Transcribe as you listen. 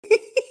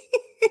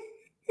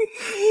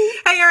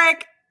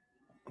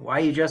Why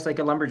are you dressed like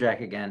a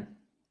lumberjack again?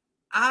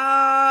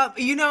 I'm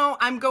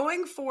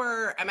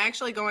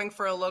actually going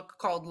for a look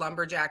called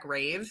Lumberjack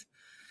Rave.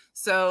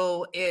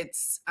 So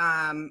it's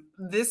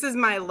this is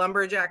my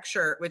lumberjack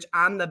shirt, which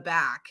on the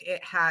back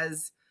it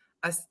has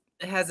a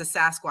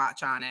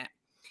Sasquatch on it,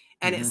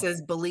 and it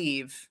says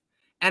 "Believe."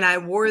 And I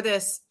wore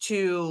this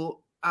to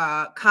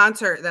a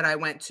concert that I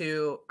went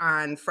to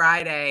on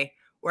Friday,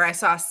 where I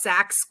saw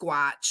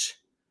Sasquatch,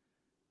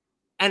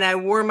 and I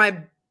wore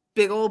my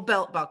big old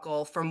belt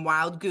buckle from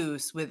Wild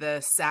Goose with a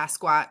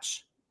Sasquatch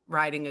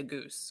riding a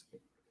goose.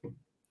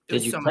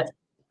 Did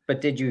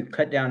you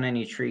cut down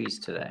any trees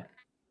today?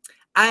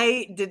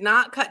 I did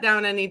not cut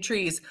down any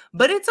trees,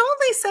 but it's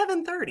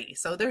only 7:30,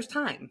 so there's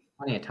time.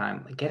 Plenty of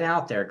time. Get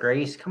out there,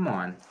 Grace. Come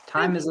on.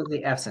 Time is of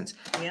the essence.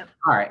 Yep.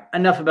 All right.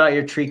 Enough about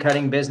your tree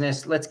cutting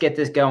business. Let's get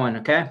this going,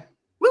 okay?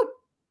 Woo!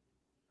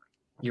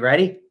 You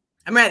ready?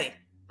 I'm ready.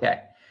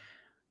 Okay.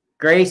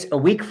 Grace, a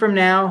week from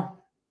now,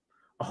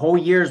 a whole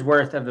year's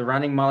worth of the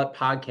Running Mullet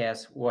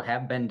podcast will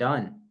have been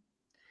done.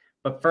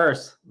 But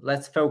first,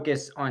 let's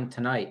focus on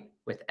tonight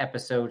with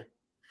episode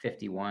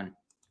 51.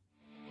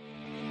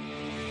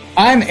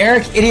 I'm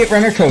Eric, Idiot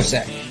Runner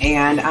Kosek.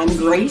 And I'm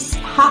Grace,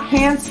 Hot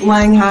Pants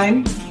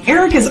Langheim.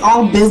 Eric is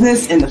all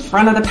business in the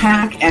front of the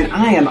pack, and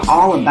I am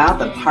all about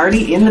the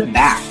party in the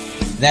back.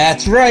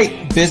 That's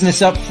right,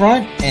 business up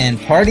front and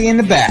party in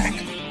the back.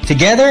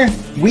 Together,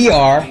 we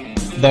are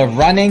the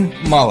Running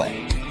Mullet.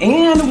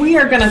 And we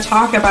are going to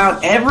talk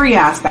about every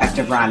aspect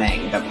of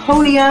running, the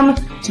podium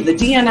to the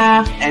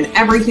DNF and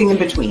everything in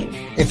between.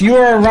 If you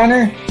are a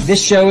runner, this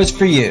show is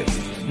for you.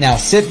 Now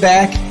sit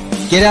back,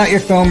 get out your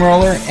foam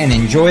roller, and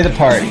enjoy the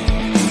party.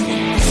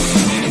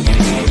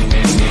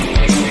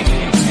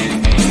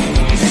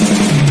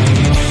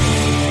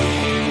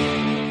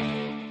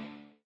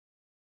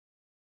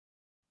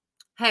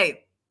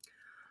 Hey.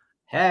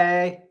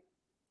 Hey.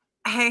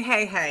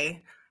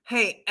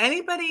 Hey,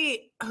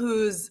 anybody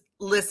who's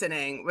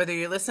listening, whether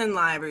you're listening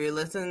live or you're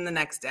listening the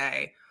next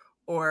day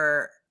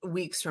or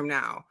weeks from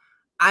now,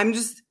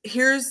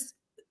 here's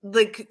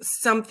like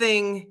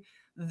something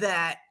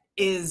that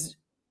is,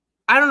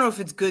 I don't know if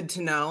it's good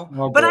to know,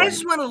 but I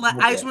just want to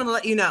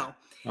let you know.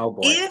 Oh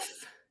boy.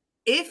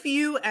 If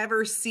you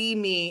ever see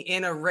me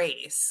in a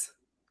race,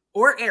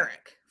 or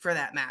Eric for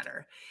that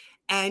matter,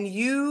 and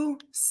you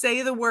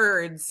say the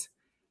words,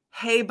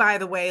 "Hey, by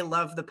the way,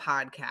 love the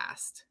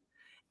podcast,"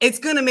 it's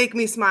going to make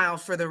me smile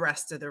for the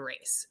rest of the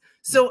race.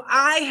 So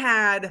I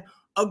had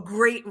a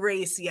great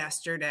race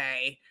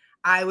yesterday.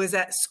 I was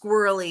at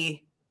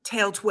Squirrely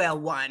Tail Twale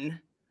 1.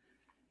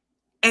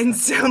 And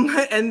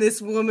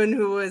this woman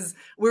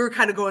we were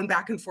kind of going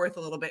back and forth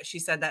a little bit. She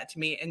said that to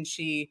me, and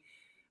she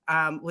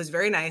was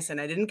very nice,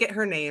 and I didn't get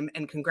her name,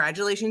 and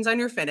congratulations on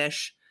your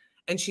finish.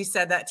 And she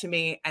said that to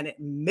me, and it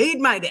made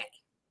my day.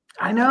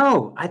 I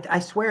know. I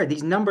swear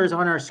these numbers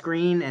on our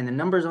screen and the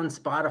numbers on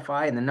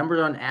Spotify and the numbers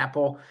on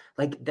Apple,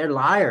 like they're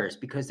liars,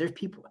 because there's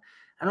people,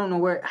 I don't know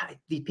where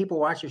these people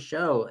watch a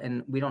show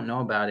and we don't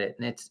know about it.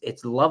 And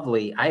it's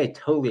lovely. I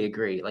totally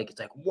agree. Like, it's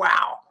like,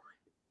 wow.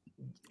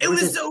 It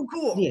was so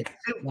cool. Yeah.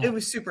 It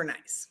was super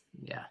nice.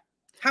 Yeah.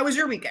 How was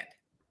your weekend?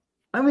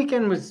 My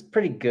weekend was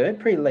pretty good,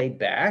 pretty laid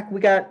back.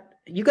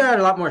 You got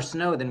a lot more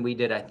snow than we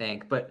did, I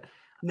think, but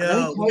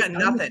no, we got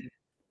nothing.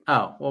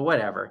 Oh, well,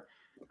 whatever.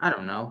 I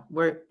don't know.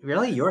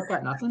 York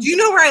got nothing? Do you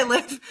know where I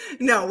live?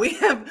 No,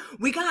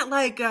 we got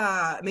like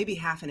maybe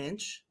half an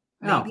inch.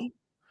 Maybe. Oh.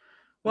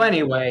 Well,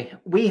 anyway,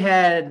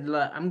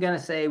 I'm going to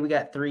say we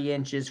got 3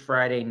 inches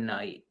Friday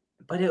night,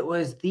 but it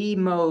was the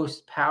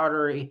most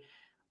powdery.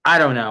 I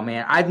don't know,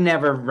 man. I've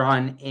never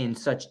run in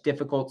such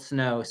difficult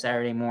snow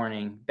Saturday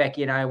morning.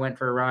 Becky and I went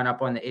for a run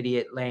up on the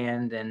Idiot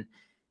Land and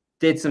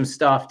did some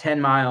stuff,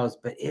 10 miles,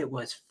 but it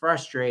was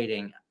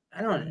frustrating.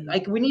 I don't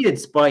like, we needed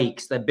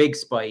spikes, the big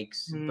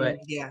spikes, but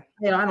yeah,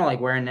 I don't like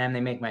wearing them. They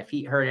make my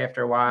feet hurt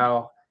after a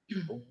while.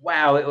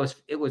 Wow. It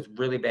was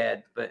really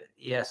bad, but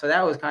yeah. So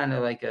that was kind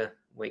of like a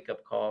wake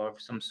up call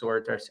of some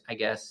sort, or I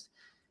guess.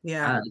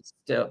 Yeah.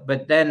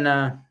 But then,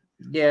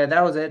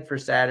 that was it for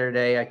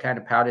Saturday. I kind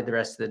of pouted the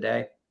rest of the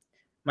day.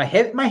 My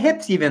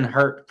hips even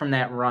hurt from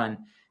that run.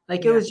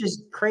 Like it was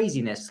just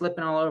craziness,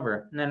 slipping all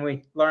over. And then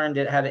we learned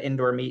it had an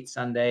indoor meet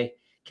Sunday,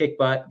 kick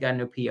butt, got a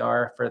new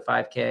PR for the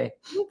 5K.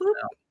 So,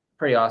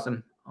 pretty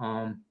awesome.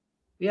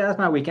 That's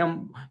my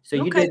weekend. So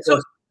you did.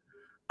 So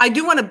I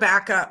do want to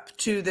back up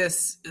to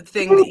this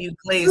thing that you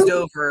glazed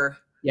over.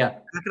 Yeah.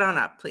 Back it on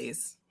up,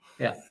 please.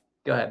 Yeah.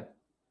 Go ahead.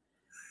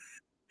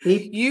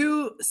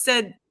 You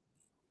said,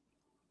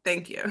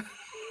 thank you.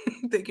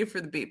 Thank you for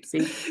the beeps.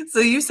 Beep. So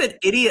you said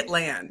Idiot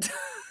Land.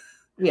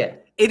 Yeah.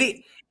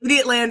 Idiot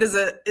Land is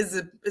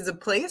a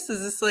place?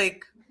 Is this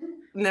like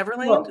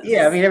Neverland? Well,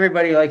 yeah, I mean,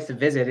 everybody likes to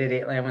visit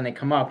Idiot Land when they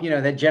come up. You know,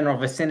 the general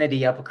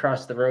vicinity up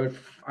across the road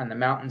on the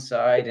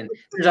mountainside, and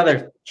there's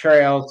other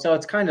trails. So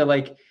it's kind of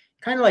like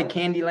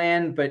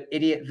Candyland, but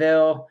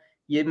Idiotville.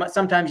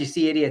 Sometimes you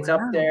see idiots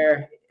up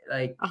there.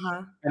 Like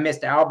I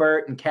missed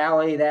Albert and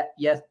Callie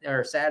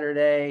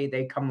Saturday.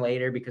 They come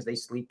later because they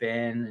sleep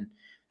in, and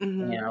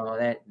Mm-hmm. You know,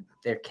 that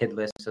they're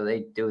kidless, so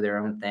they do their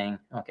own thing.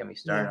 Don't get me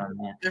started on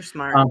that. They're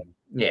smart.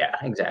 Yeah,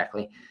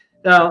 exactly.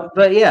 So,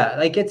 but yeah,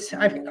 like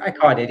I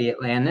call it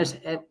idiot land. There's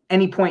at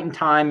any point in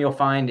time you'll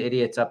find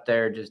idiots up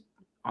there just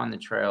on the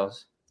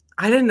trails.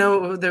 I didn't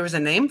know there was a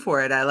name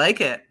for it. I like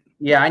it.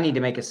 Yeah, I need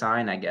to make a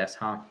sign, I guess,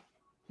 huh?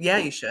 Yeah,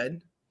 you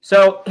should.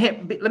 So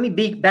let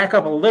me back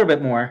up a little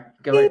bit more.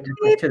 Go to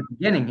the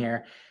beginning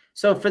here.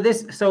 So for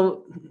this,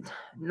 do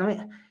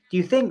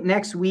you think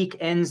next week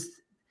ends?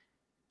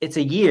 It's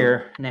a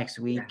year next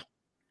week,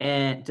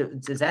 and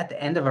is that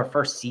the end of our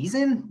first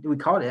season? Do we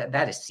call it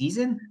that a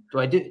season?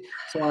 So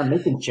I'm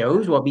making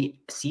shows? Will it be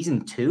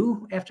season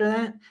 2 after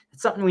that?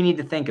 It's something we need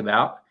to think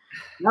about.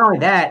 Not only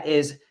that,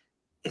 is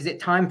it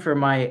time for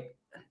my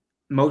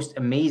most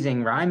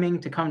amazing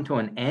rhyming to come to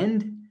an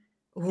end?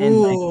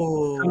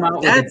 Ooh,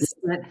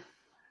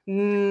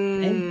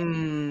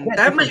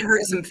 that might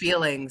hurt some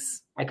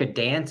feelings. I could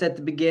dance at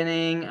the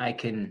beginning.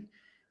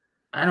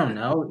 I don't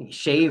know,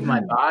 shave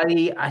my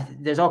body.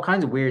 There's all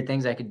kinds of weird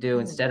things I could do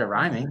instead of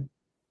rhyming.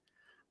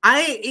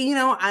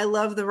 I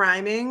love the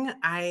rhyming.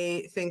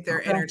 I think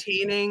they're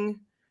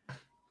entertaining.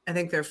 I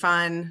think they're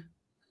fun.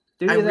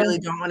 I really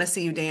don't want to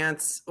see you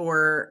dance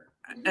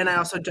and I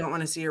also don't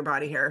want to see your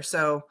body hair.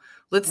 So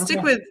let's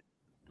stick with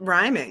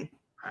rhyming.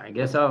 I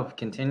guess I'll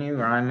continue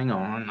rhyming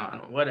on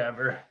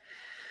whatever.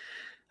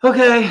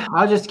 Okay,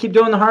 I'll just keep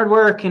doing the hard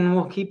work and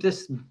we'll keep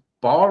this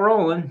ball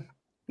rolling.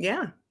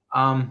 Yeah.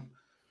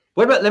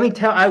 What about,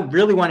 I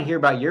really want to hear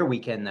about your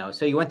weekend though.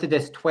 So you went to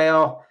this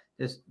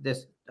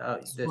this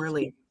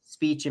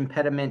speech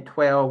impediment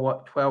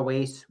 12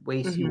 ways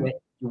you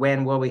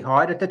went will be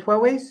hard at the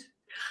 12 ways?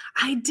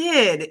 I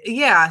did.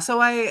 Yeah.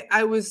 So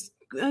I was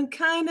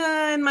kind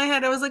of in my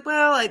head. I was like,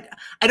 well,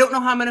 I don't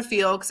know how I'm going to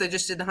feel because I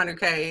just did the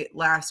 100K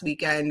last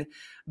weekend.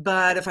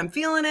 But if I'm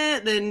feeling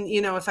it, then,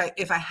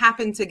 if I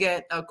happen to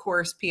get a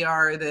course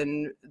PR,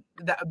 then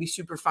that would be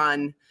super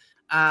fun.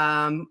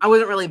 I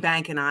wasn't really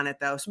banking on it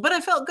though. But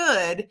I felt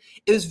good.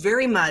 It was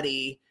very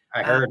muddy.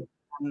 I heard.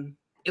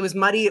 It was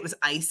muddy. It was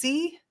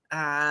icy.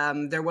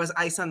 There was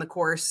ice on the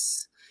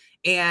course.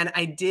 And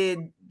I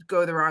did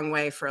go the wrong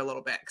way for a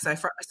little bit because I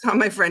saw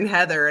my friend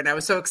Heather and I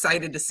was so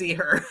excited to see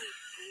her.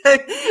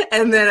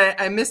 And then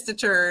I missed a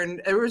turn.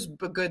 There was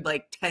a good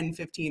 10,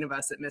 15 of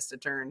us that missed a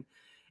turn.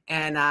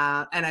 And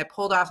I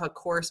pulled off a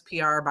course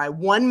PR by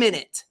 1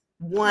 minute.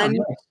 One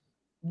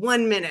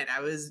minute.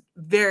 I was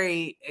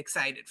very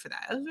excited for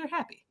that. I was very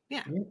happy.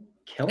 Yeah. And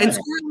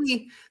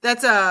Squirrely,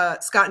 that's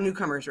Scott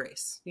Newcomer's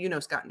race. You know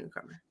Scott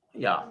Newcomer.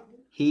 Yeah.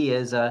 He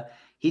is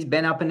he's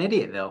been up in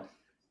Idiotville.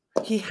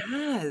 He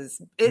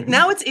has.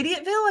 Now it's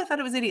Idiotville? I thought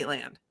it was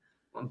Idiotland.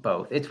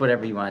 Both. It's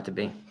whatever you want it to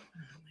be. Oh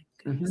my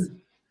goodness.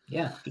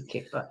 Yeah.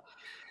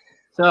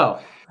 So,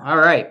 all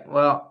right.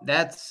 Well,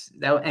 that's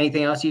that.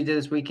 Anything else you did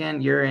this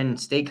weekend? You're in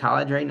State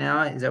College right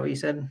now. Is that what you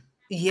said?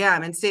 Yeah,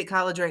 I'm in State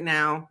College right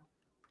now.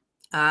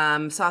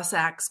 Saw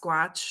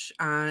Sasquatch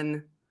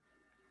on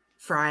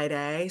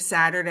Friday.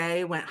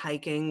 Saturday went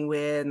hiking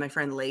with my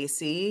friend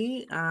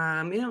Lacey.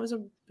 It was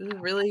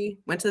really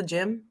went to the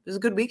gym. It was a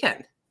good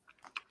weekend.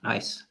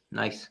 Nice.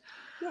 Yeah.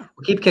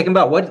 We'll keep kicking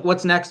about.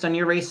 What's next on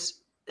your race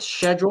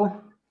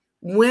schedule?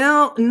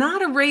 Well,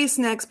 not a race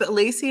next, but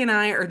Lacey and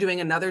I are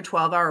doing another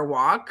 12-hour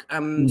walk.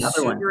 I'm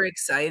super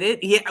excited.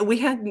 Yeah,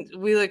 we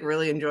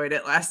really enjoyed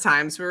it last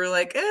time. So we were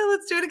like,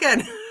 let's do it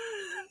again.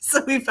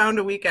 So we found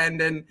a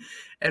weekend and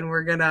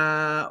we're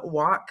gonna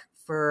walk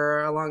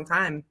for a long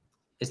time.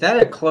 Is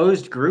that a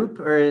closed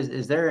group, or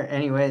is there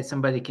any way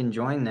somebody can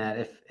join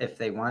that if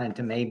they wanted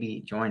to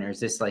maybe join, or is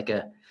this like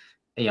a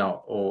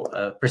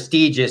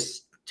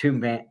prestigious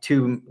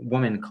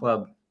two-woman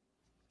club?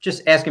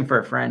 Just asking for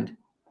a friend.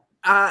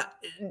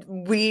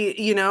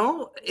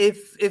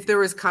 If there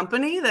was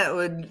company, that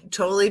would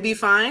totally be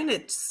fine.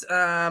 It's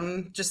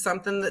just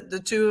something that the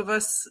two of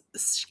us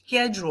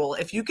schedule.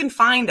 If you can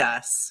find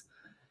us,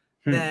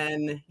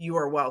 then you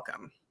are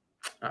welcome.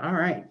 All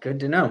right. Good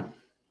to know.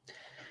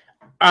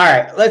 All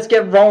right. Let's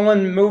get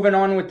rolling, moving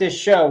on with this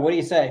show. What do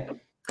you say?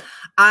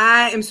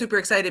 I am super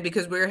excited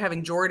because we're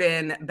having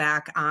Jordan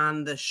back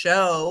on the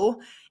show.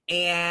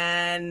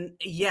 And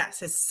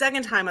yes, his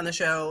second time on the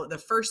show. The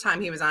first time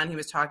he was on, he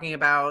was talking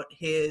about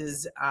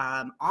his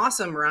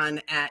awesome run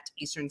at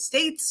Eastern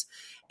States.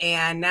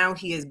 And now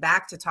he is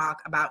back to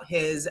talk about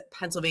his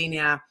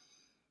Pennsylvania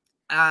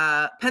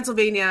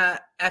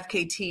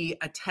FKT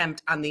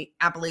attempt on the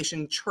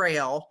Appalachian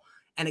Trail.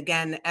 And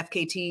again,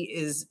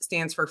 FKT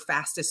stands for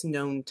fastest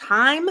known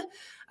time.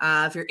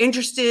 If you're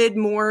interested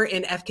more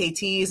in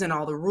FKTs and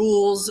all the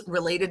rules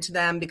related to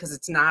them, because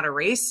it's not a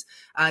race,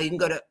 you can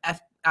go to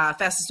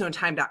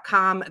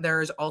fastestknowntime.com.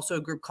 There's also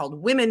a group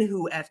called Women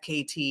Who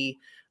FKT,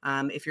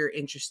 if you're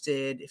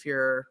interested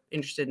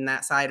in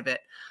that side of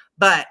it.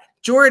 But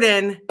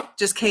Jordan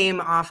just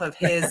came off of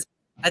his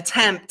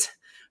attempt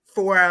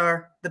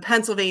for the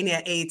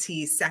Pennsylvania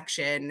AT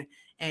section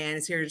and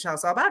is here to tell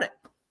us all about it.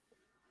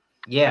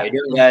 Yeah. How you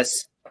doing,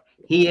 guys?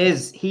 He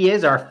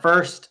is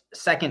our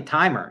second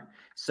timer.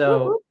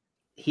 So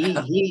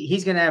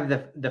he's going to have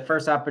the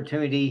first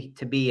opportunity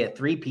to be a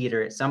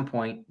three-peater at some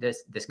point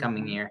this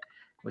coming year,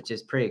 which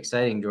is pretty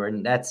exciting,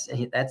 Jordan.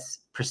 That's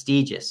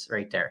prestigious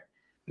right there.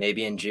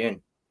 Maybe in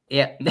June.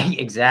 Yeah,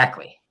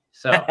 exactly.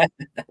 So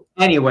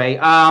anyway,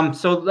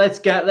 so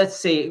let's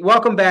see.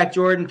 Welcome back,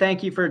 Jordan.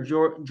 Thank you for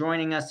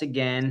joining us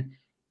again.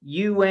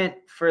 You went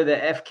for the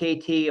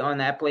FKT on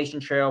the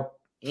Appalachian Trail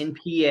in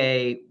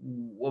PA.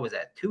 What was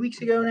that? 2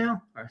 weeks ago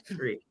now, or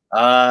 3?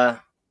 I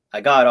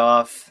got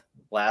off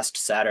last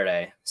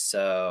Saturday.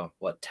 So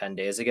what, 10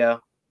 days ago?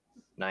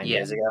 9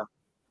 days ago?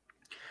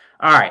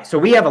 All right. So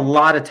we have a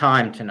lot of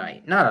time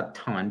tonight. Not a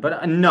ton,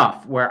 but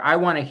enough where I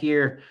want to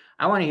hear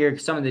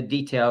some of the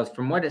details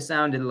from what it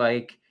sounded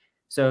like.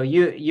 So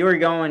you were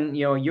going,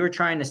 you were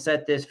trying to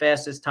set this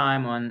fastest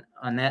time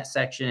on that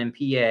section in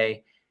PA,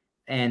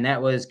 and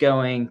that was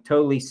going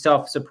totally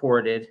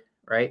self-supported,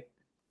 right?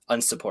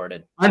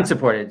 Unsupported,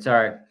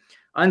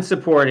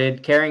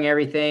 carrying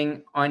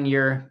everything on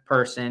your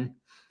person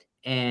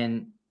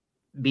and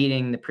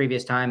beating the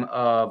previous time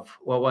of,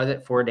 what was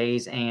it, 4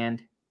 days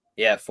and?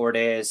 Yeah, 4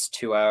 days,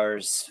 2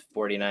 hours,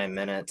 49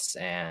 minutes,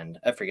 and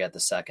I forget the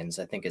seconds.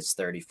 I think it's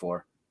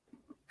 34.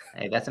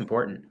 Hey, that's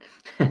important.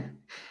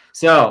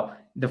 So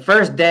the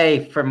first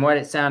day, from what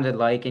it sounded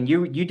like, and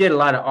you did a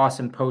lot of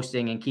awesome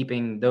posting and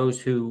keeping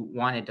those who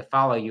wanted to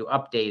follow you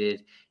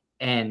updated,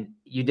 and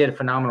you did a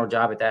phenomenal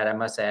job at that, I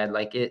must add.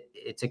 Like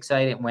it's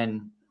exciting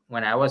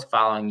when I was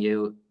following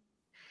you.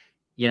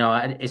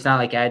 It's not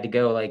like I had to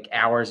go like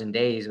hours and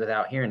days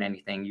without hearing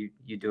anything.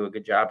 You do a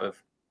good job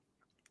of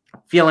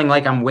feeling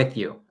like I'm with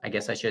you, I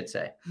guess I should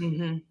say.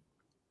 Mm-hmm.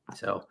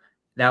 So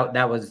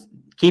that was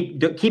keep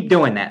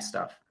doing that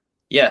stuff.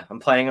 Yeah, I'm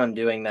planning on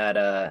doing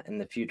that in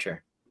the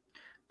future.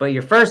 But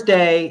your first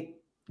day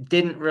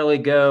didn't really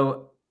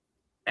go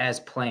as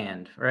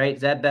planned, right?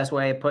 Is that the best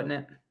way of putting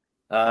it?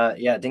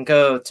 Yeah, it didn't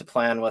go to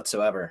plan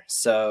whatsoever.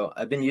 So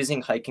I've been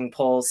using hiking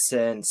poles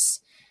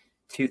since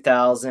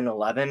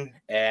 2011,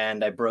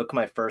 and I broke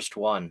my first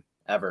one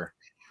ever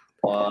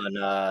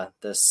on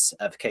this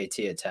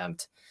FKT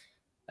attempt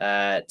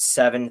at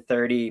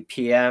 7:30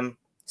 p.m.,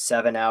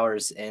 7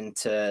 hours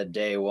into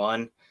day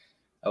one.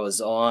 I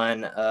was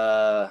on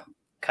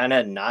kind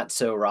of not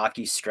so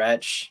rocky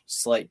stretch,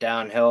 slight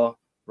downhill,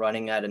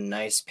 running at a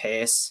nice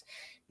pace.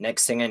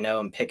 Next thing I know,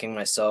 I'm picking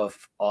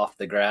myself off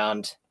the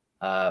ground.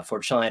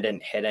 Fortunately, I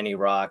didn't hit any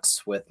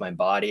rocks with my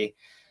body.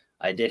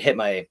 I did hit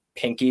my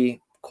pinky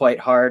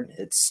quite hard.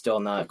 It's still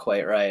not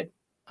quite right.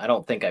 I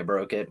don't think I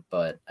broke it,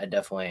 but I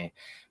definitely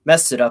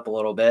messed it up a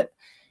little bit.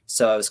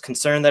 So I was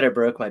concerned that I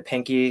broke my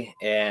pinky,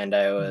 and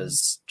I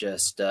was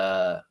just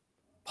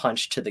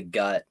punched to the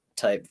gut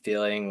type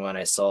feeling when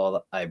I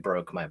saw I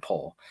broke my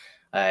pole.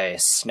 I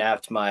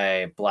snapped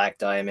my Black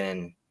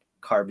Diamond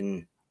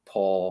carbon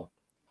pole,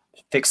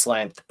 fixed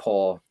length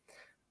pole,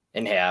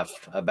 in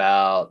half,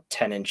 about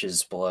 10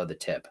 inches below the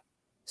tip.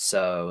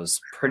 So it was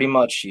pretty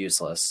much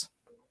useless.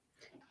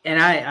 And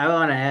I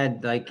want to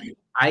add, like,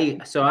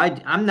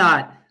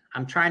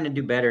 I'm trying to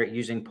do better at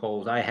using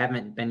poles. I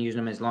haven't been using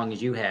them as long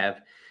as you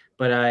have,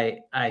 but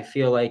I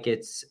feel like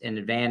it's an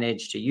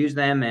advantage to use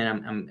them,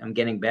 and I'm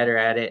getting better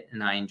at it,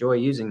 and I enjoy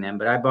using them.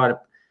 But I bought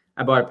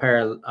a pair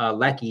of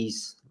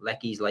Leckies,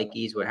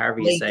 whatever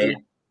you say it.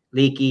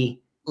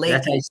 Leaky.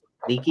 That's how you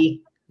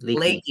say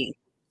Leaky.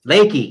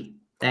 Lakey.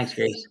 Thanks,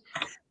 Grace.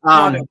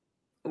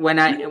 When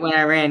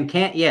I ran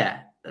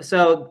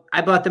so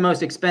I bought the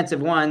most expensive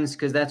ones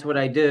because that's what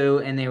I do,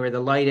 and they were the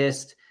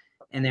lightest,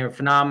 and they were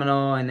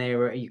phenomenal, and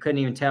you couldn't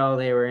even tell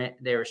they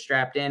were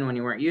strapped in when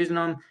you weren't using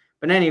them.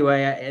 But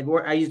anyway,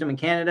 I used them in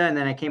Canada, and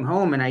then I came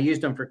home and I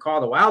used them for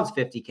Call the Wild's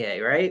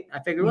 50K. Right? I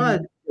figured, well,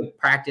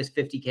 practice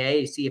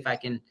 50K to see if I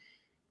can,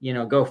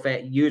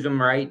 use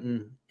them right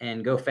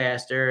and go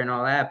faster and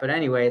all that. But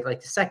anyway,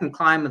 like the second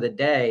climb of the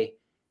day,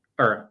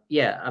 of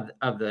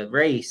the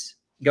race,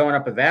 going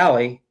up a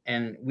valley,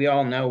 and we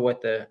all know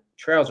what the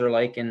trails are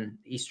like in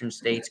Eastern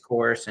States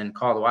course and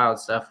Call the Wild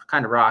stuff,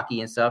 kind of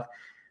rocky and stuff.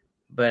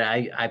 But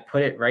I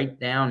put it right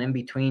down in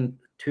between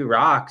two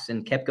rocks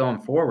and kept going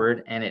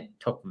forward, and it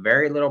took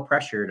very little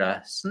pressure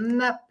to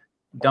snap,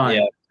 done.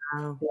 Yeah.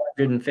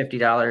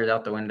 $150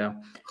 out the window.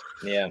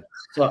 Yeah.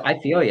 So I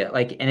feel you.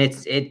 Like, and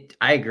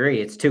I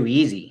agree. It's too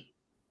easy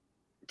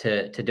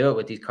to do it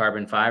with these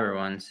carbon fiber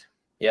ones.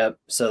 Yep.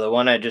 So the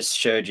one I just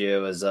showed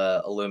you was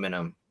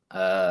aluminum.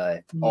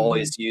 I've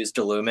always used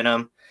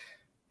aluminum.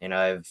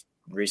 I've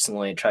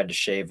recently tried to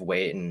shave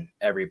weight in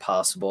every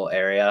possible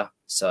area.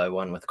 So I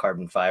went with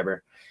carbon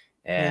fiber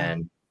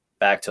and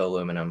back to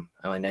aluminum.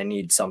 I mean, I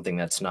need something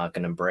that's not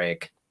going to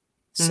break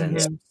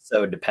since I'm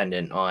so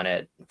dependent on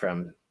it,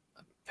 from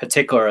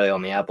particularly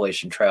on the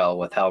Appalachian Trail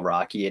with how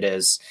rocky it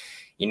is.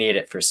 You need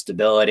it for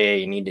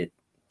stability. You need it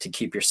to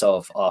keep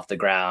yourself off the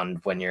ground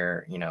when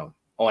you're,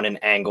 on an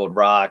angled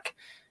rock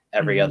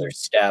every other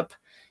step.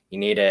 You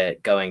need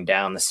it going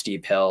down the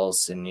steep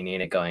hills, and you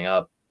need it going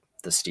up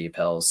the steep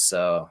hills.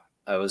 So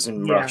I was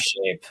in rough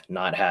shape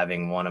not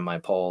having one of my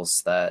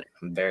poles that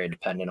I'm very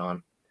dependent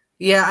on.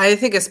 Yeah, I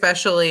think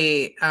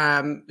especially,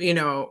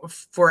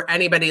 for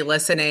anybody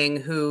listening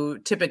who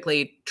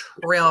typically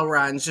trail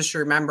runs, just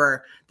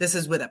remember this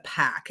is with a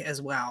pack as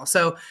well.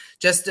 So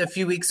just a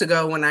few weeks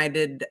ago when I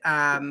did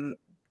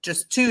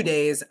just 2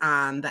 days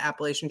on the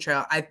Appalachian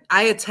Trail,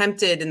 I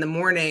attempted in the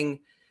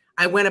morning,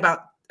 I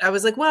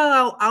was like,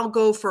 well, I'll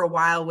go for a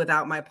while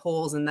without my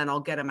poles and then I'll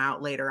get them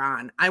out later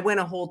on. I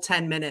went a whole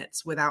 10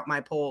 minutes without my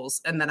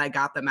poles and then I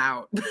got them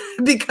out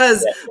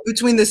because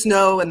between the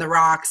snow and the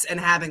rocks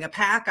and having a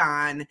pack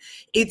on,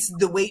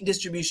 the weight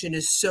distribution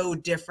is so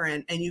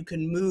different and you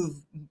can move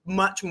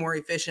much more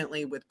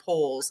efficiently with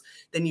poles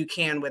than you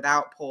can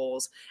without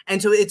poles. And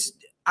so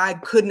I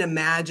couldn't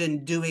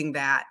imagine doing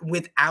that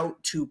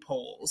without 2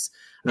 poles.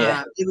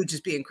 It would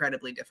just be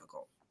incredibly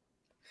difficult.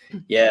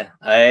 Yeah,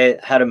 I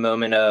had a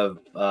moment of,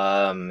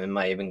 am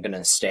I even going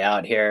to stay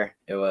out here?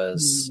 It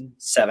was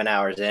 7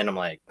 hours in. I'm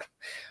like,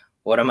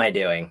 what am I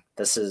doing?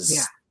 This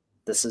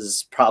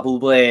is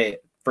probably,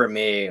 for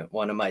me,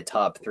 one of my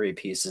top 3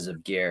 pieces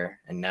of gear,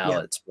 and now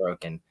it's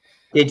broken.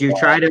 Did you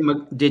try to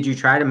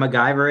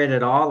MacGyver it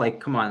at all? Like,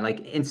 come on,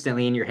 like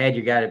instantly in your head,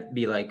 you got to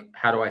be like,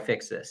 how do I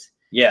fix this?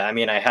 Yeah, I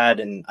mean, I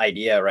had an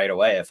idea right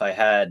away. If I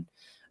had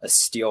a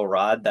steel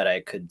rod that I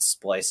could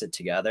splice it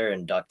together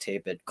and duct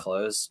tape it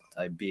closed,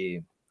 I'd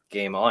be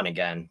game on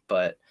again.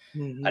 But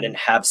I didn't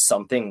have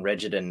something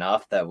rigid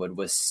enough that would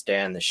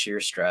withstand the shear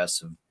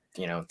stress of,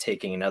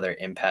 taking another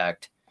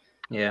impact.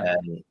 Yeah.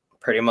 And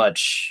pretty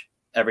much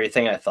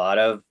everything I thought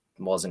of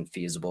wasn't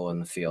feasible in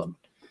the field.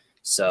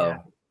 So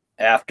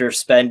after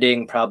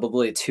spending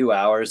probably 2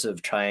 hours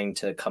of trying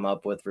to come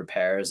up with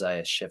repairs,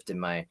 I shifted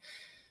my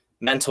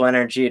mental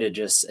energy to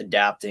just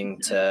adapting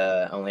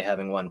to only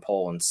having 1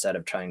 pole instead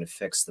of trying to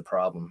fix the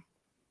problem.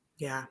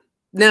 Yeah.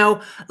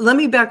 Now, let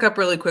me back up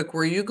really quick.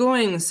 Were you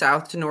going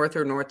south to north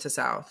or north to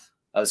south?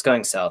 I was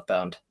going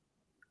southbound.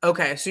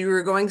 Okay. So you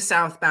were going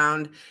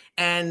southbound.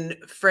 And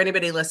for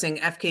anybody listening,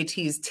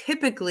 FKTs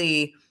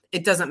typically,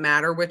 it doesn't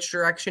matter which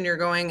direction you're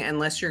going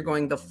unless you're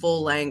going the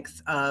full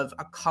length of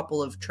a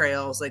couple of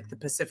trails like the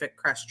Pacific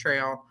Crest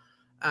Trail.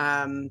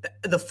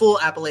 The full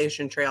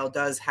Appalachian Trail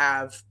does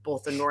have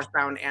both a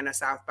northbound and a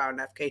southbound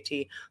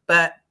FKT,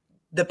 but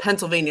the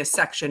Pennsylvania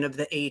section of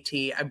the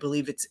AT, I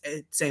believe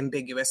it's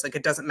ambiguous. Like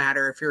it doesn't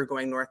matter if you're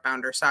going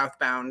northbound or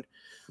southbound.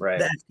 Right.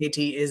 The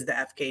FKT is the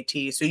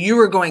FKT. So you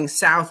were going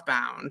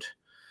southbound.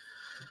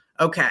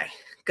 Okay.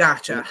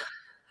 Gotcha.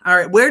 All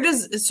right.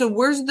 Where's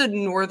the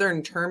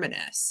northern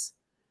terminus?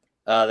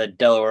 The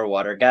Delaware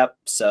Water Gap.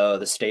 So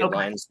the state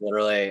line's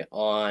literally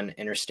on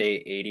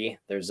Interstate 80.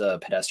 There's a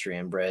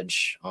pedestrian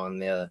bridge on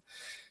the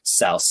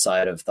south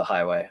side of the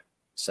highway.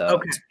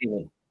 So it's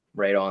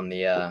right on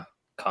the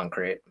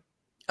concrete.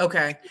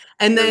 Okay.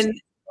 And then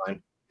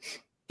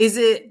is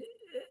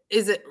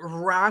it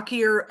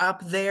rockier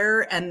up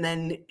there and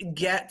then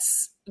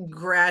gets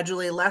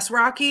gradually less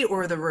rocky,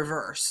 or the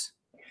reverse?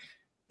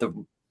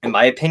 In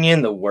my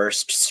opinion, the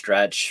worst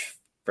stretch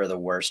for the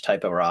worst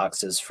type of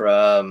rocks is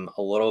from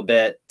a little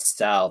bit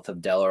south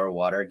of Delaware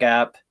Water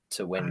Gap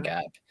to Wind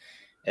Gap.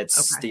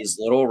 It's these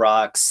little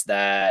rocks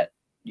that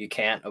you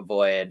can't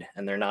avoid,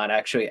 and they're not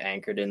actually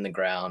anchored in the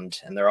ground,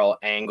 and they're all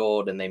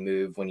angled and they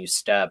move when you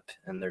step,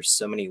 and there's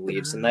so many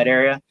leaves in that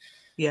area.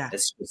 Yeah.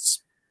 It's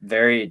just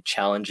very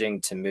challenging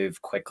to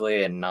move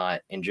quickly and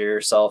not injure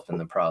yourself in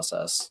the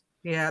process.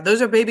 Yeah,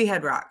 those are baby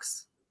head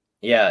rocks.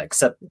 Yeah,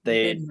 except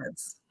they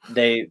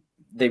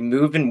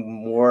move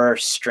in more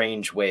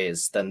strange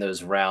ways than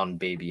those round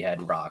baby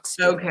head rocks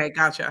do. Okay,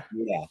 gotcha.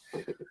 Yeah.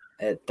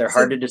 They're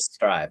hard to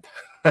describe.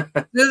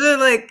 They're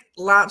like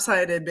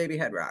lopsided baby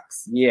head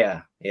rocks.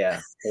 Yeah.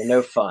 They're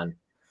no fun.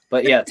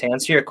 But yeah, to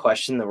answer your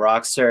question, the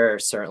rocks are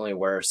certainly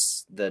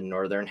worse the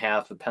northern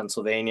half of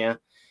Pennsylvania.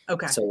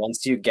 Okay. So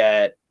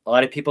a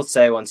lot of people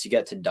say once you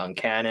get to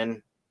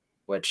Duncannon,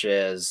 which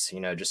is,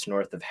 just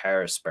north of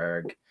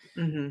Harrisburg,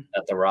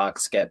 that the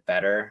rocks get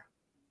better.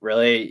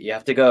 Really, you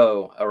have to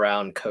go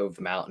around Cove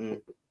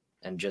Mountain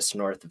and just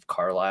north of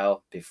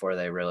Carlisle before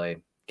they really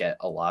get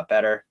a lot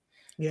better.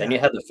 Yeah. Then you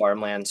have the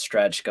farmland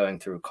stretch going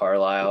through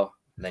Carlisle.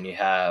 Then you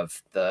have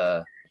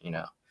the,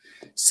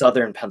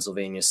 southern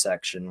Pennsylvania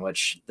section,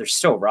 which there's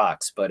still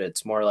rocks, but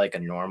it's more like a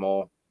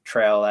normal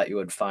trail that you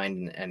would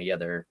find in any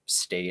other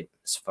state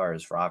as far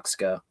as rocks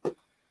go.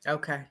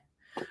 Okay.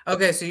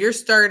 So you're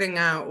starting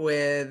out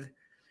with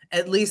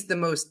at least the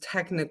most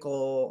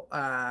technical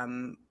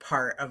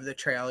part of the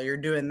trail. You're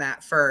doing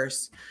that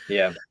first.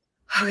 Yeah.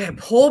 Okay.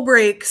 Pole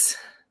breaks,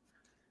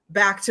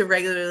 back to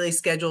regularly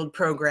scheduled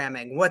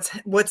programming.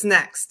 What's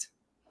next?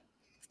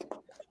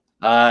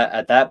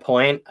 At that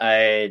point,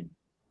 I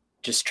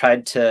just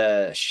tried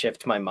to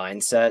shift my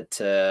mindset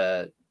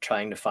to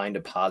trying to find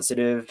a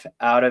positive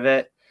out of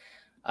it.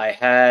 I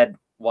had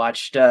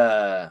watched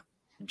Joe,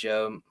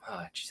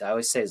 I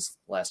always say his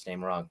last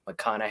name wrong,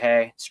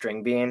 McConaughey,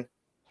 String Bean.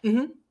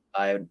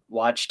 I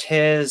watched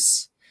I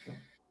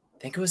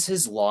think it was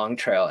his long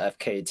trail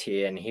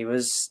FKT, and he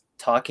was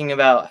talking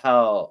about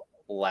how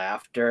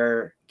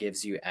laughter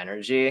gives you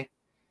energy.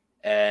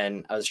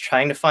 And I was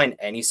trying to find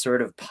any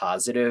sort of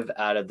positive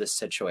out of this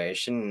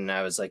situation. And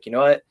I was like, you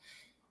know what?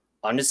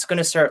 I'm just going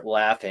to start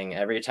laughing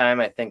every time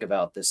I think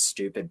about this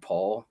stupid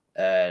pole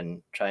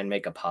and try and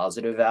make a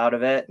positive out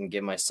of it and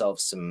give myself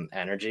some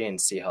energy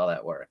and see how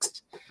that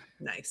works.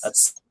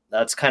 Nice.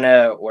 That's kind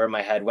of where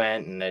my head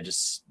went, and I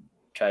just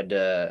tried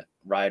to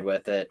ride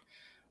with it.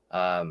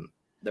 The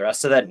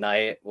rest of that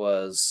night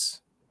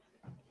was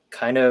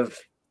kind of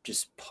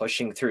just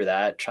pushing through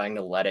that, trying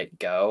to let it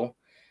go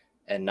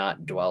and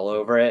not dwell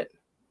over it,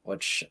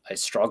 which I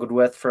struggled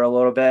with for a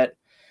little bit.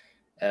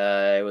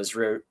 I was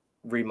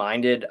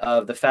reminded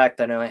of the fact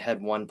that I only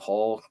had one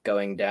pole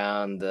going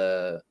down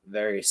the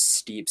very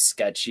steep,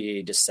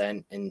 sketchy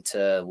descent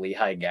into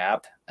Lehigh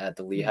Gap at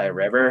the Lehigh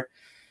River.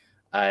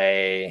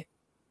 I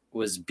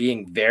was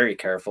being very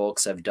careful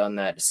because I've done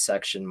that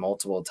section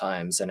multiple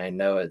times, and I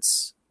know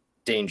it's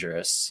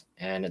dangerous,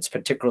 and it's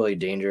particularly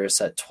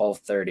dangerous at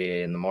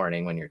 12:30 in the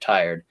morning when you're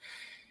tired.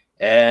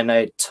 And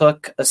I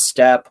took a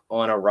step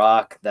on a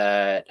rock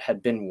that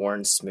had been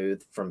worn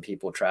smooth from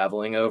people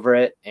traveling over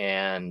it,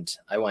 and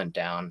I went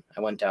down.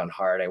 I went down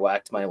hard. I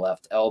whacked my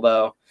left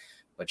elbow,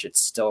 which it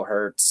still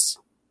hurts,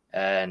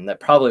 and that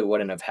probably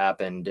wouldn't have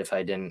happened if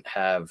I didn't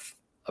have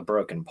a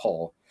broken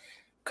pole,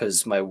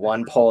 because my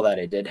one pole that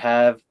I did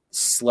have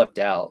slipped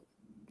out.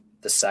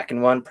 The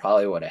second one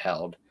probably would have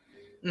held,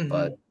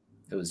 but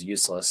it was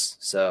useless.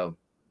 So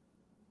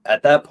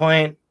at that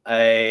point,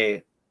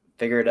 I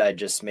figured I'd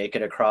just make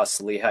it across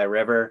the Lehigh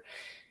River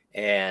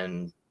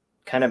and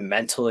kind of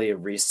mentally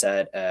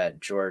reset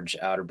at George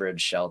Outerbridge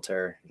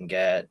Shelter and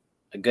get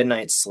a good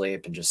night's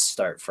sleep and just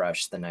start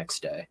fresh the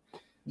next day.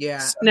 Yeah.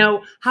 So,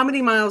 now, how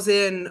many miles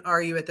in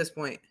are you at this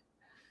point?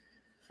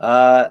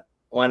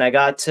 When I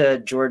got to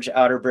George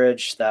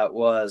Outerbridge, that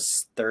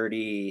was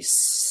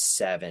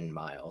 37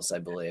 miles, I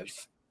believe.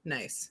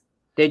 Nice.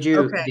 Did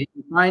you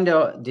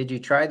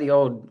try the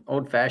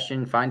old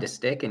fashioned find a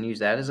stick and use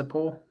that as a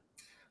pole?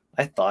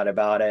 I thought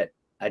about it.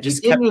 I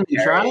just kept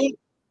trying.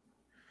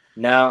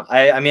 No,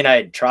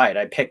 I tried.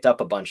 I picked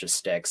up a bunch of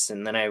sticks,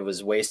 and then I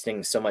was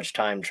wasting so much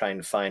time trying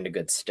to find a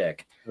good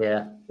stick.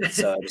 Yeah.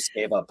 So I just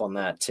gave up on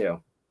that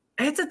too.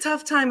 It's a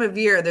tough time of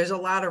year. There's a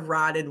lot of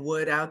rotted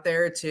wood out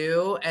there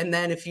too. And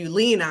then if you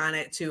lean on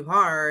it too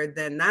hard,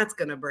 then that's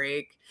going to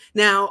break.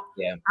 Now,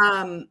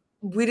 I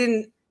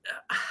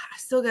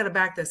still got to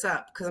back this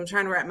up because I'm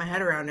trying to wrap my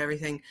head around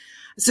everything.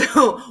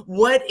 So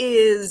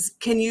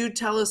can you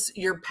tell us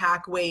your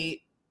pack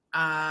weight?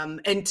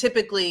 And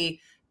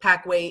typically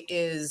pack weight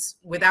is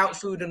without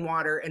food and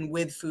water and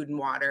with food and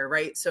water,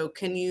 right? So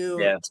can you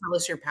tell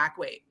us your pack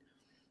weight?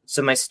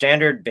 So my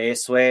standard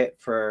base weight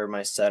for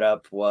my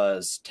setup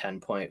was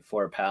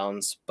 10.4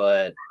 pounds,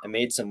 but I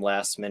made some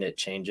last minute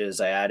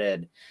changes. I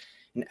added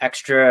an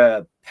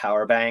extra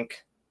power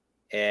bank,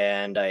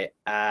 and I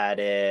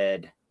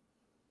added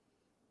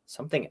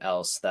something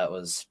else that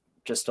was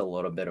just a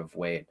little bit of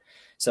weight.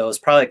 So it was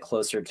probably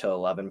closer to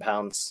 11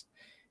 pounds.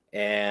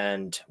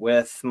 And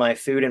with my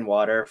food and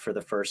water for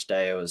the first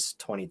day, it was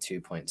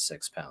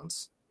 22.6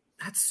 pounds.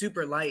 That's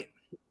super light.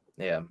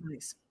 Yeah.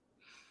 Nice.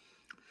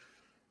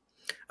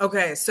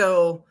 Okay,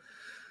 so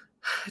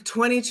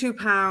 22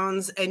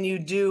 pounds, and you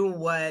do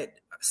what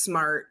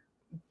smart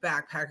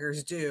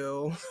backpackers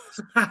do,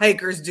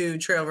 hikers do,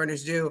 trail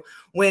runners do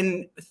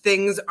when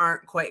things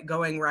aren't quite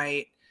going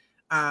right.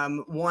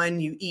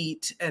 One, you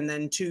eat, and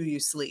then two, you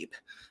sleep.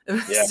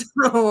 Yeah.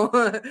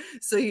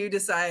 So you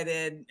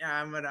decided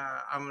I'm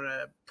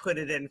gonna put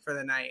it in for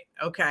the night.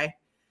 Okay.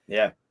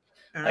 Yeah.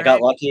 I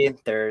got lucky.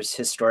 There's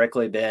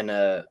historically been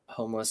a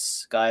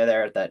homeless guy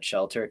there at that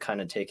shelter kind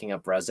of taking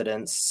up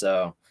residence.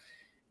 So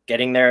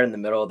getting there in the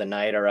middle of the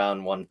night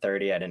around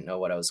 1:30, I didn't know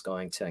what I was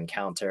going to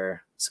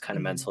encounter. I was kind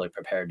of mentally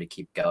prepared to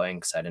keep going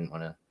because I didn't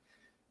want to,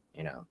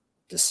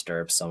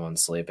 disturb someone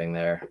sleeping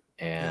there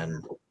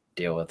and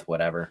deal with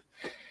whatever.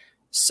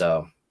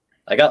 So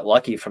I got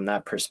lucky from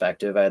that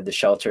perspective. I had the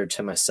shelter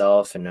to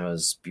myself, and it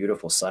was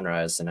beautiful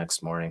sunrise the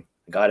next morning.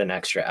 I got an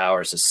extra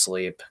hours of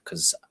sleep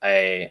because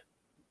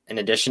in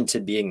addition to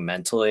being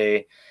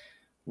mentally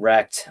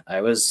wrecked,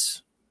 I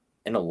was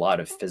in a lot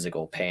of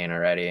physical pain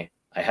already.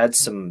 I had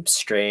some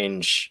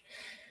strange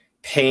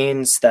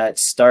pains that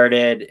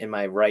started in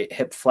my right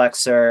hip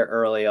flexor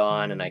early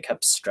on, and I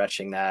kept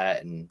stretching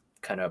that and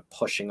kind of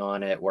pushing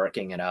on it,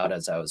 working it out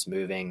as I was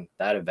moving.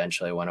 That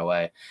eventually went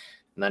away.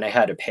 And then I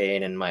had a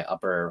pain in my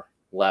upper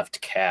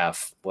left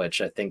calf, which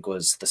I think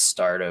was the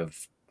start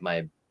of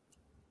my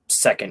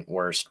second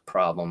worst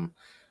problem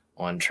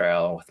on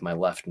trail with my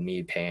left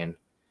knee pain.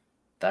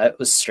 That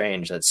was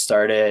strange. That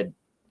started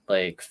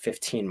like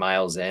 15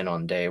 miles in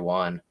on day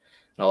one.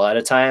 And a lot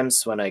of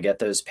times when I get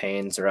those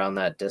pains around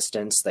that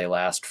distance, they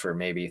last for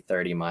maybe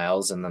 30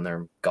 miles and then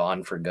they're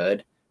gone for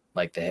good,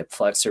 like the hip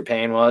flexor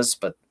pain was.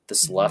 But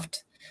this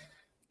left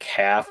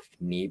calf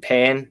knee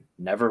pain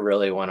never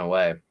really went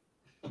away.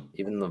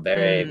 Even the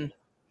very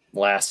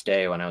last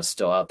day when I was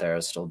still out there, I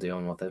was still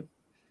dealing with it.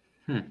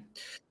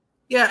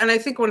 Yeah. And I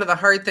think one of the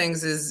hard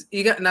things is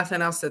you got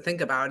nothing else to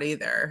think about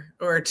either,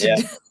 or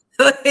to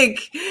like,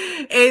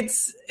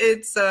 it's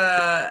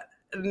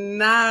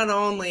not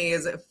only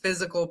is it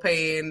physical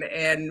pain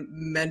and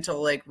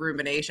mental like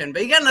rumination,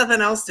 but you got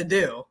nothing else to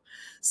do.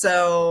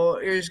 So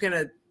you're just going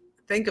to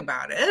think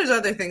about it. There's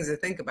other things to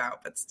think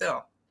about, but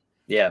still.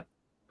 Yeah.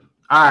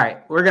 All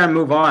right, we're gonna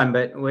move on,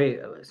 but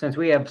since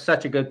we have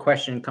such a good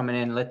question coming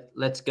in,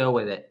 let's go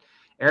with it.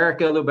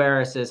 Erica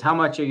Lubera says, "How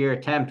much of your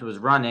attempt was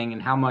running,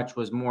 and how much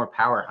was more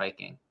power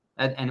hiking?"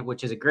 And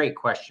which is a great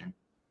question.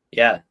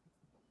 Yeah,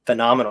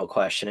 phenomenal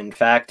question. In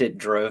fact, it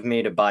drove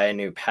me to buy a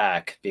new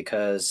pack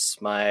because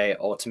my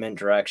Ultimate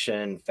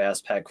Direction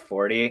Fast Pack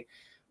 40,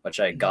 which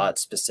I got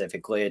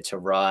specifically to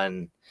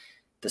run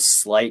the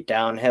slight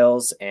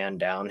downhills and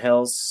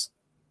downhills,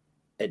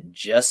 it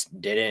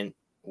just didn't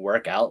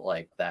work out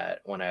like that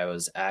when I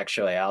was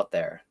actually out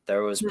there.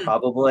 There was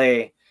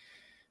probably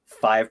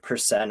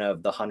 5%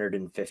 of the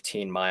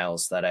 115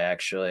 miles that I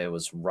actually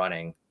was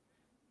running,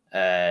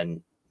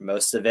 and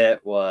most of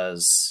it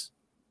was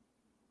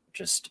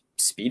just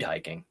speed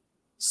hiking.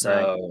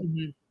 So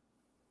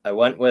I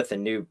went with a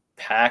new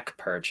pack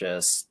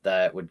purchase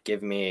that would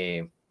give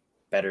me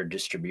better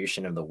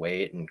distribution of the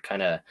weight and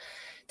kind of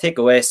take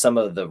away some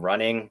of the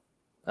running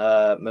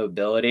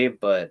mobility.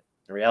 But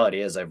the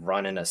reality is I've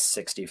run in a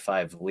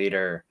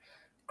 65-liter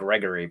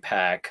Gregory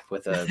pack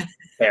with a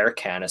bear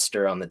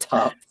canister on the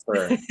top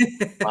for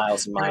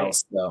miles and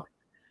miles. So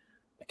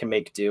I can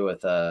make do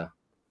with a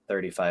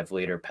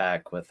 35-liter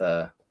pack with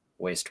a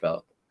waist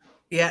belt.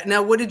 Yeah.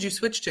 Now, what did you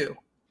switch to?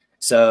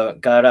 So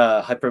got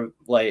a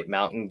Hyperlight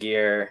Mountain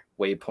Gear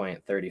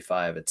Waypoint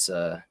 35. It's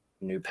a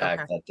new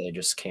pack that they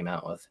just came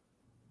out with.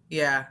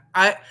 Yeah,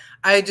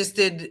 I just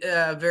did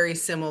a very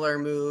similar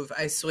move.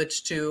 I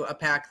switched to a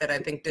pack that I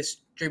think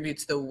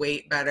distributes the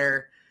weight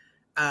better,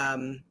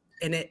 and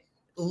it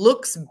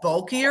looks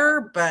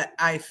bulkier, but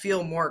I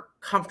feel more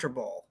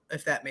comfortable,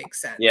 if that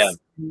makes sense. Yeah,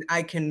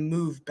 I can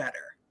move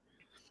better.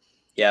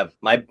 Yeah,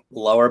 my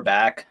lower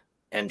back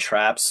and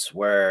traps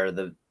were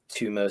the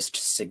two most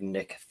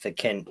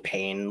significant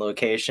pain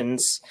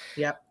locations.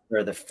 Yep.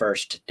 For the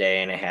first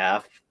day and a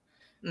half.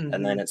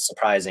 And then it's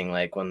surprising,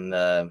 like when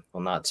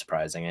not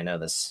surprising, I know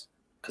this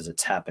because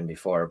it's happened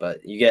before,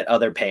 but you get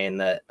other pain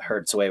that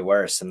hurts way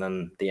worse, and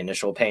then the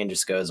initial pain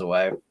just goes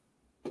away.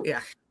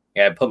 Yeah.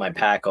 Yeah, I put my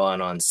pack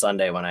on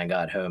Sunday when I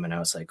got home, and I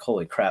was like,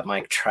 holy crap,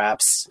 my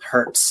traps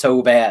hurt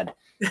so bad.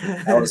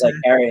 I was like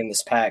carrying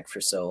this pack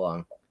for so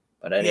long,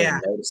 but I didn't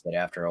even notice it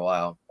after a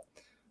while.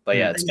 But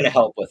yeah, it's going to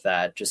help with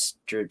that. Just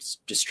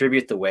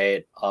distribute the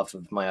weight off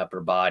of my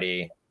upper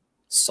body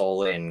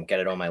solely and get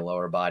it on my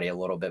lower body a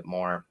little bit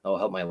more. It'll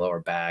help my lower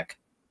back.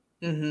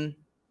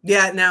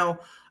 Yeah. Now,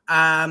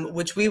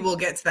 which we will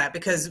get to that,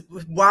 because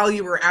while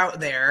you were out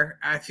there,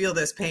 I feel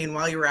this pain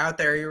while you were out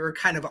there, you were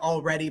kind of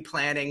already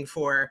planning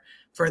for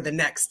the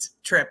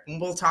next trip. And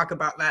we'll talk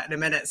about that in a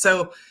minute.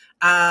 So,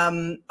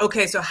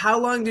 okay. So how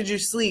long did you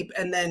sleep?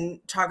 And then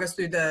talk us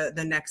through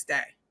the next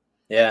day.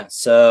 Yeah.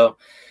 So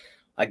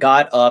I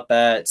got up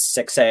at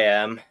 6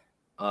 a.m.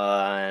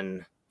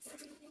 on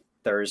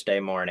Thursday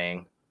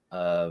morning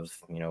of,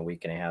 a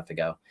week and a half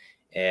ago,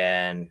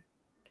 and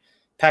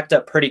packed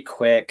up pretty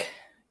quick,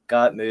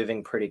 got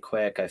moving pretty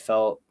quick. I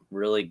felt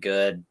really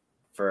good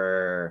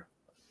for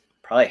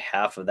probably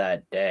half of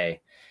that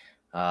day.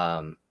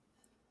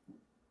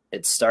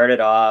 It started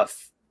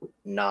off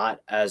not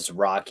as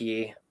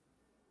rocky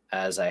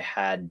as I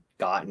had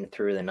gotten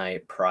through the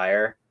night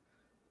prior.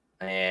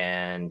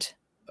 And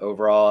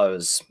overall, I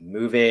was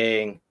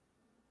moving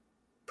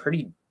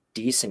pretty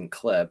decent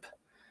clip.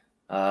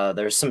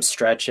 There's some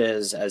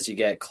stretches as you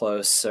get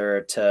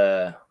closer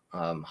to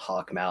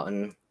Hawk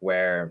Mountain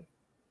where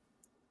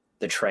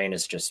the terrain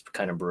is just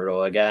kind of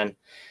brutal again.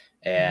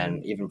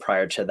 And even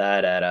prior to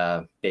that,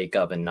 at Bake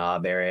Up and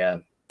Knob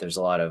area, there's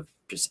a lot of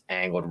just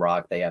angled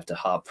rock. They have to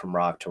hop from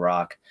rock to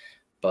rock.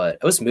 But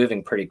I was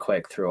moving pretty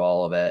quick through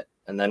all of it.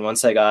 And then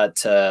once I got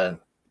to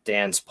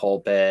Dan's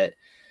Pulpit,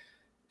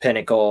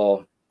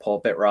 Pinnacle,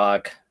 Pulpit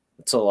Rock,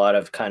 it's a lot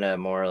of kind of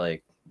more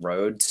like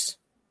roads,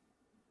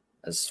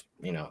 as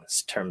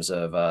terms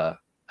of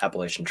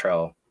Appalachian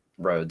Trail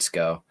roads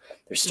go.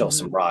 There's still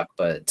some rock,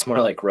 but it's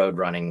more like road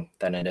running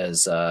than it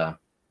is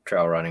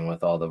trail running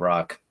with all the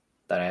rock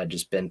that I had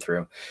just been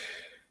through.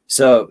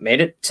 So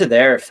made it to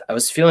there. I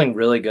was feeling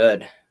really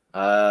good. It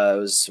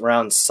was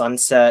around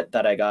sunset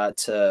that I got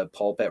to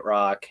Pulpit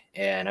Rock,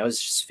 and I was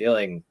just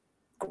feeling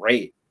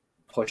great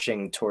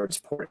pushing towards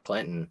Port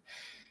Clinton.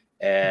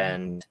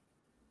 And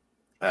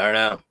I don't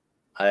know,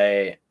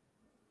 I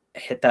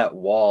hit that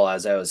wall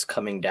as I was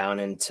coming down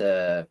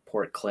into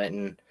Port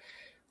Clinton.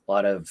 A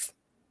lot of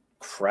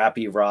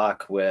crappy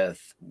rock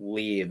with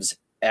leaves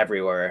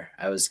everywhere.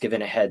 I was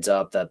given a heads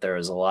up that there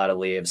was a lot of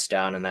leaves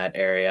down in that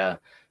area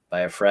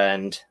by a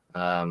friend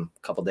a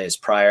couple days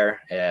prior,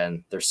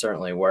 and there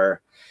certainly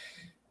were.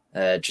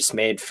 Just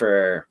made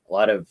for a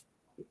lot of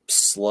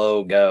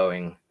slow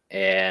going,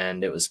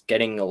 and it was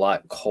getting a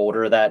lot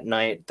colder that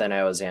night than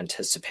I was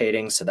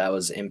anticipating, so that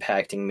was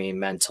impacting me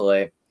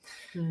mentally.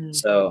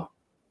 So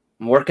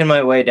I'm working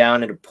my way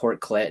down into Port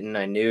Clinton.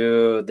 I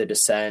knew the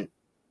descent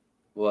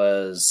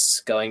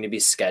was going to be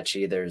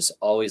sketchy. There's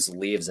always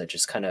leaves that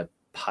just kind of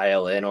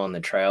pile in on the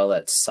trail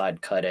that's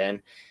side cut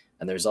in,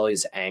 and there's all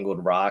these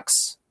angled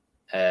rocks.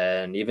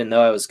 And even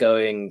though I was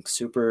going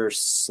super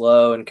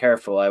slow and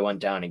careful, I went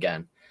down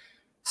again.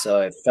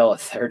 So I fell a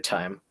third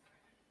time.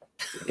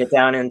 Get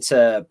down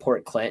into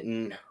Port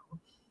Clinton.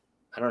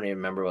 I don't even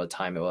remember what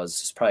time it was.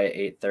 It's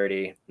probably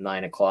 8:30,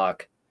 9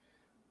 o'clock.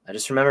 I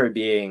just remember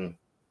being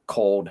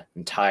cold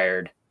and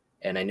tired,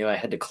 and I knew I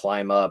had to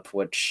climb up,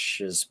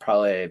 which is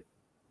probably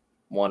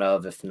one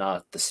of, if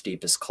not the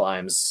steepest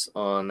climbs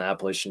on the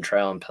Appalachian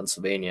Trail in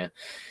Pennsylvania,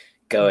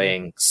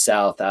 going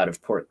south out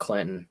of Port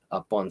Clinton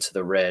up onto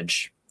the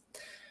ridge.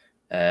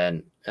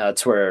 And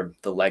that's where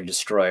the Leg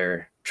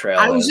Destroyer Trail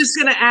I was just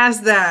going to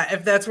ask that,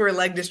 if that's where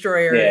Leg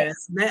Destroyer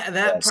is.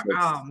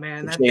 Oh,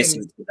 man. That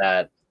thing.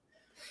 That.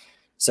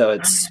 So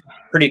it's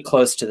pretty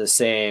close to the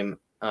same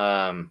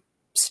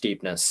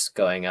steepness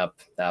going up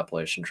the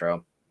Appalachian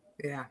Trail.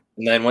 Yeah.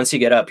 And then once you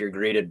get up, you're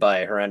greeted by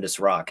a horrendous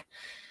rock.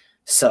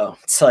 So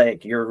it's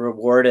like your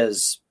reward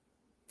is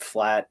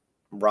flat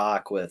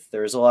rock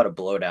there's a lot of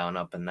blowdown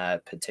up in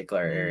that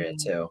particular area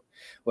too,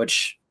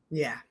 which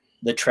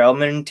the trail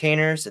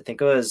maintainers, I think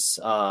it was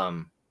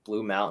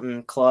Blue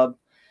Mountain Club,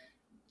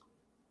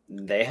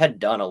 they had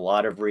done a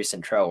lot of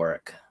recent trail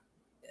work.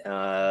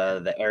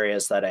 The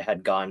areas that I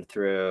had gone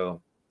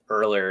through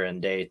earlier in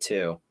day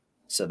 2.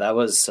 So that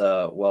was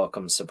a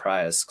welcome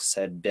surprise because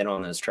I had been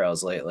on those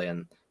trails lately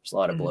and there's a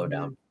lot of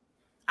blowdown.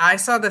 I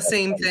saw the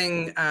same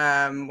thing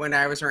when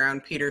I was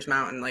around Peters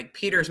Mountain. Like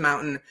Peters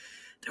Mountain,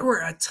 there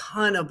were a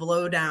ton of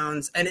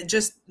blowdowns, and it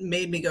just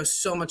made me go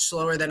so much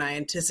slower than I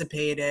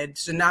anticipated.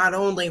 So not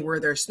only were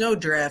there snow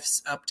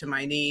drifts up to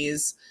my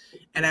knees,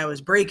 and I was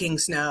breaking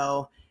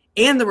snow,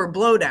 and there were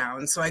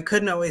blowdowns, so I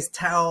couldn't always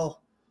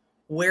tell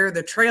where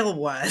the trail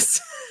was.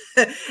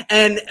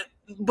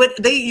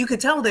 But you could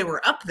tell they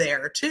were up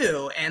there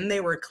too, and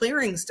they were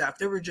clearing stuff.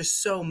 There were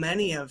just so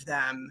many of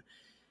them.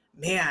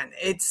 Man,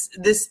 it's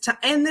this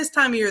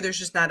time of year, there's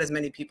just not as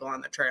many people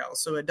on the trail.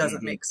 So it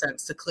doesn't make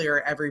sense to clear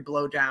every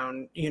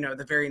blowdown,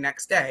 the very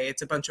next day.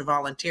 It's a bunch of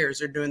volunteers.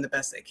 They're doing the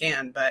best they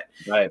can. But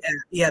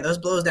those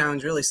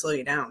blowdowns really slow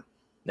you down.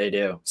 They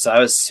do. So I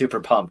was super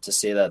pumped to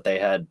see that they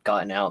had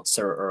gotten out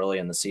so early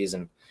in the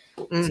season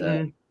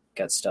to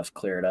get stuff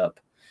cleared up.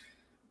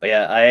 But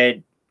yeah,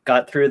 I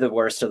got through the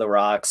worst of the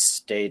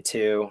rocks day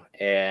 2,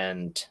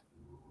 and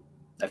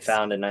I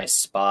found a nice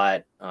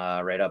spot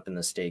right up in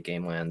the state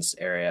game lands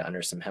area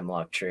under some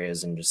hemlock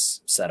trees and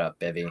just set up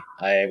bivy.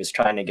 I was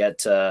trying to get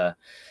to,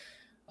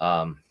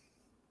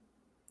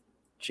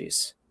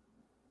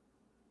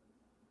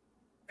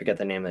 forget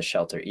the name of the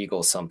shelter,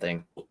 Eagle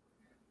something.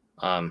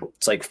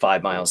 It's like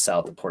 5 miles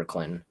south of Port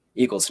Clinton,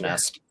 Eagle's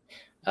Nest.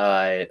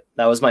 That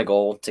was my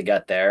goal, to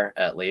get there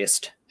at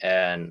least.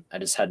 And I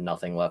just had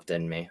nothing left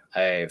in me.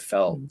 I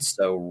felt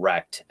so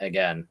wrecked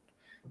again.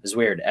 It was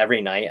weird.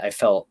 Every night I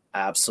felt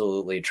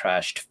absolutely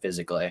trashed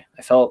physically.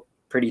 I felt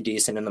pretty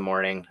decent in the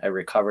morning. I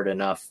recovered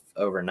enough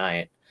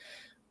overnight.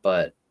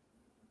 But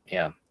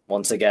yeah,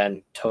 once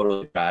again,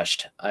 totally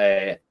trashed.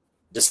 I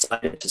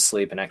decided to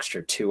sleep an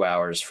extra 2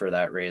 hours for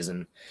that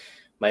reason.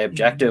 My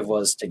objective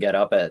was to get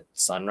up at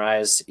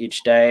sunrise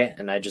each day,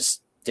 and I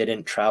just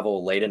didn't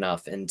travel late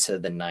enough into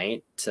the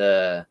night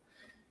to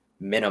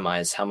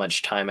minimize how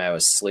much time I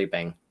was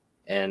sleeping.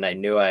 And I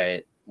knew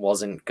I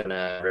wasn't going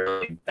to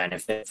really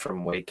benefit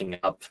from waking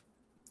up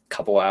a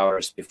couple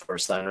hours before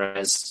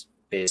sunrise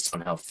based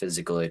on how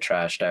physically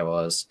trashed I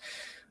was.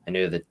 I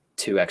knew that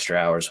 2 extra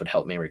hours would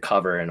help me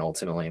recover and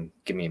ultimately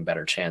give me a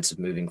better chance of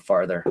moving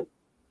farther.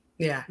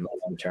 Yeah. In the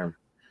long term.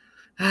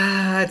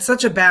 It's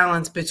such a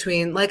balance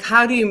between, like,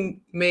 how do you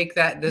make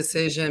that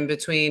decision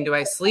between, do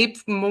I sleep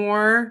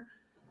more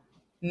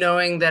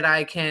knowing that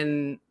I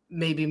can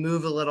maybe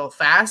move a little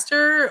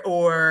faster,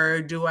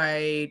 or do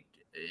I,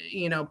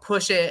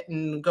 push it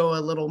and go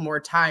a little more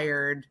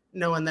tired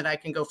knowing that I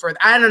can go further?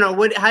 I don't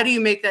know. How do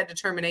you make that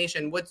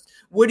determination?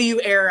 What do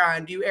you err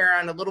on? Do you err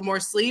on a little more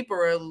sleep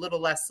or a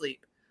little less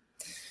sleep?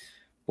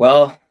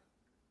 Well,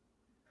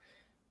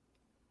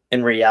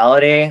 in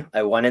reality,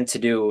 I wanted to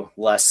do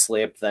less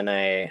sleep than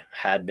I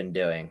had been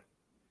doing,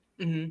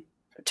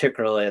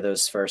 particularly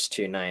those first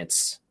 2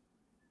 nights.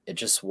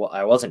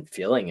 I wasn't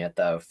feeling it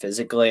though.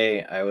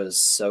 Physically, I was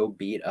so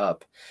beat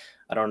up.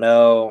 I don't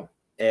know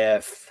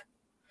if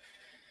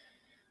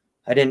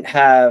I didn't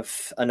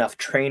have enough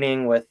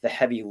training with the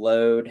heavy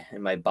load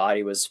and my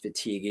body was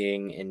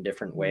fatiguing in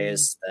different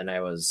ways than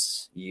I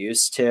was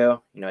used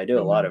to. I do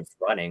a lot of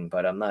running,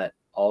 but I'm not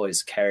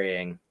always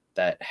carrying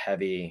that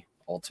heavy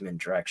Ultimate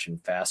Direction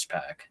fast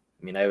pack.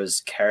 I mean, I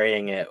was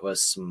carrying it with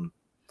some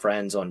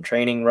friends on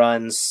training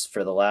runs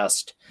for the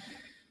last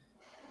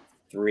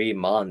 3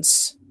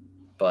 months,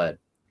 but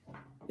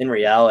in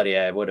reality,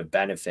 I would have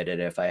benefited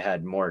if I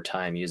had more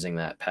time using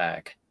that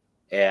pack.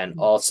 And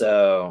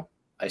also,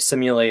 I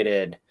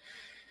simulated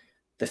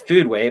the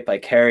food weight by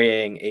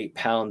carrying 8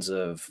 pounds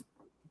of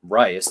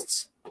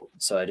rice.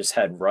 So I just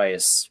had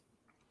rice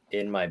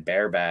in my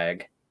bear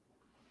bag.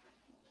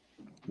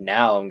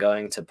 Now I'm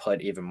going to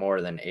put even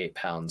more than 8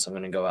 pounds. I'm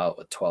going to go out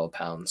with 12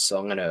 pounds. So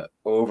I'm going to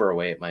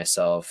overweight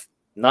myself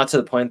not to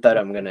the point that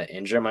I'm going to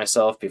injure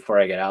myself before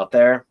I get out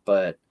there,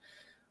 but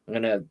I'm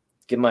going to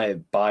give my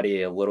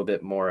body a little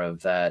bit more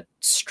of that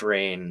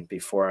strain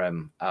before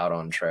I'm out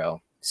on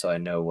trail, so I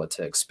know what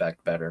to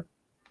expect better.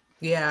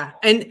 Yeah.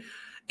 And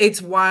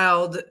it's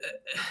wild,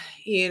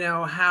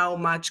 how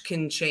much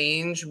can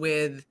change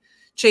with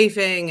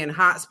chafing and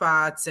hot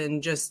spots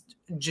and just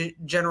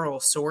general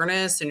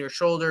soreness in your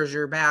shoulders,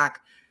 your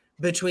back,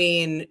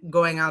 between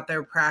going out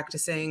there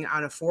practicing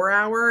on a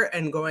 4-hour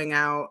and going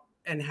out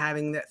and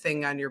having that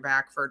thing on your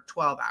back for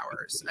 12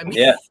 hours. I mean,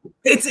 yeah,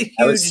 it's a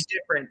huge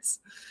difference.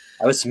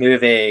 I was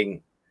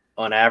moving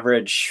on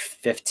average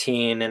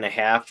 15 and a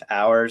half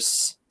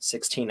hours,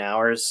 16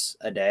 hours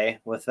a day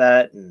with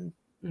that. And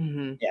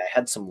yeah, I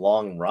had some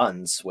long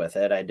runs with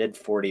it. I did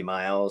 40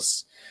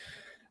 miles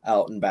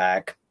out and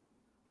back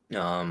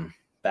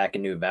back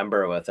in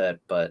November with it,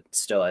 but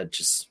still I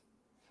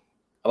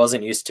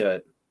wasn't used to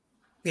it.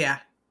 Yeah.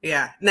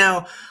 Yeah.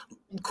 Now,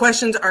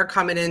 questions are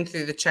coming in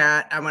through the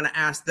chat. I want to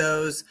ask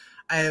those.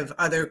 I have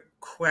other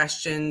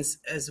questions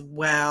as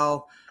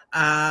well.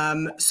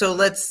 So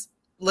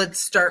let's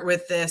start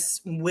with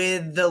this.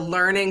 With the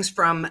learnings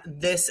from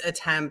this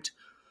attempt,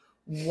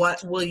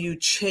 what will you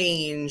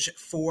change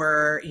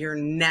for your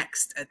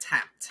next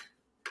attempt?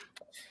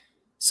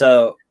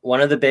 So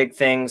one of the big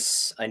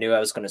things I knew I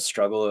was going to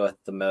struggle with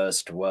the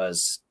most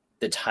was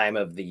the time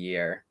of the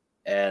year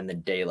and the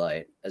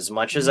daylight. As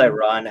much as I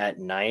run at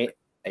night,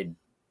 I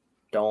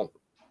don't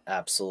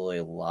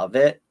absolutely love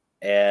it.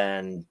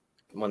 And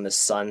when the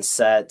sun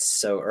sets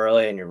so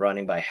early and you're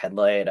running by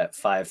headlight at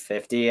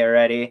 5:50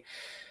 already,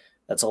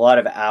 that's a lot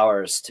of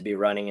hours to be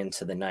running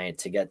into the night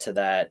to get to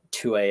that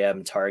 2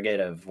 a.m. target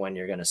of when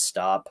you're going to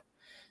stop.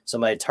 So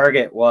my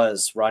target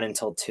was run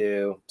until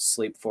 2,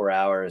 sleep 4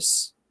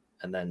 hours,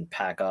 and then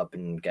pack up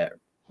and get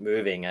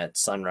moving at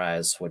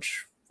sunrise,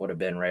 which would have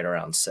been right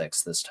around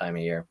 6 this time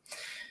of year.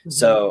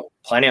 So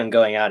planning on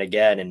going out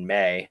again in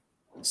May.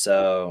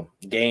 So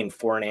gain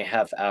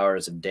 4.5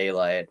 hours of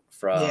daylight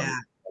from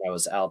when I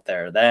was out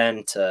there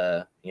then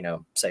to,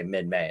 say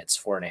mid-May. It's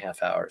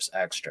 4.5 hours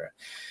extra.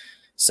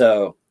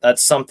 So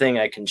that's something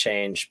I can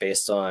change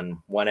based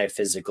on when I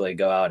physically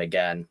go out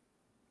again.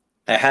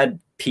 I had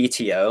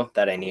PTO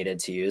that I needed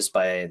to use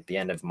by the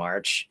end of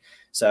March.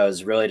 So I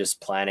was really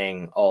just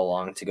planning all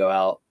along to go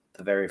out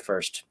the very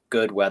first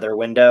good weather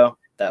window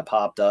that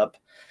popped up.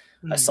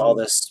 I saw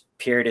this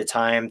period of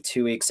time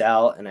 2 weeks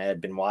out, and I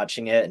had been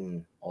watching it,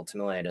 and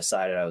ultimately I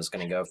decided I was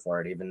going to go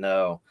for it, even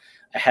though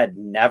I had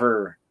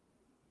never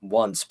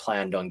once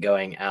planned on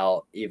going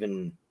out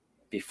even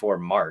before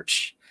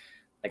March.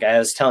 Like I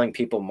was telling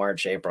people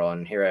March, April,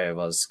 and here I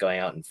was going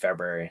out in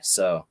February.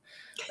 So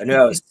I knew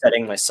I was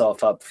setting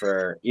myself up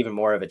for even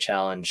more of a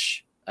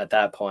challenge at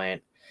that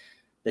point.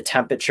 The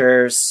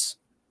temperatures,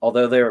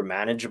 although they were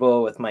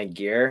manageable with my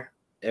gear,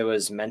 it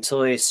was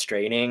mentally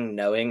straining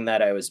knowing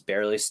that I was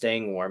barely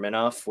staying warm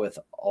enough with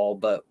all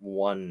but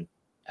one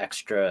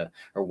extra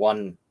or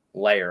one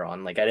layer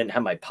on. Like I didn't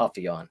have my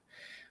puffy on,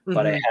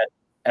 but I had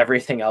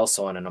everything else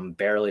on, and I'm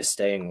barely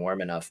staying warm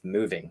enough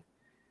moving.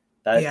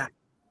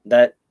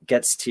 That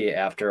gets to you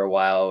after a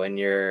while when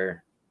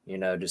you're,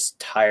 just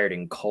tired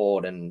and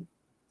cold and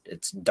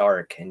it's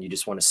dark and you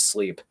just want to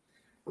sleep.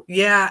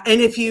 Yeah.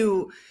 And if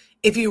you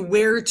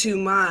wear too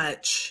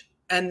much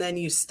and then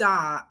you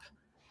stop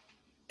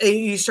and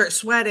you start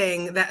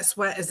sweating, that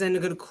sweat is then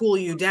going to cool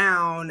you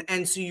down.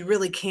 And so you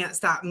really can't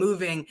stop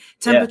moving.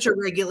 Temperature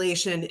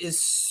regulation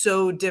is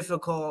so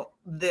difficult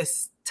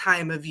this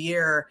time of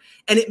year,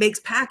 and it makes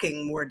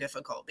packing more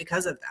difficult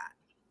because of that.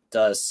 It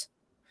does.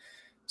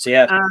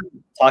 So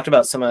talked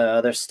about some of the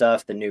other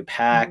stuff, the new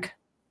pack,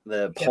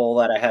 the pole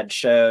that I had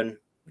shown,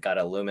 got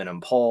an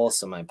aluminum pole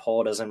so my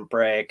pole doesn't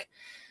break.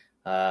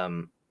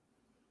 I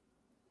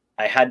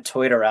had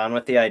toyed around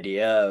with the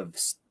idea of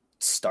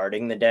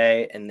starting the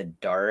day in the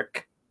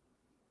dark.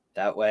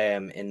 That way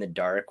I'm in the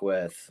dark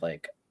with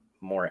like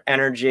more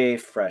energy,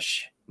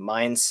 fresh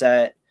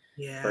mindset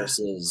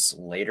versus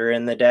later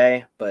in the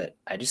day. But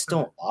I just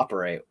don't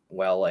operate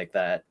well like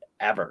that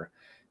ever.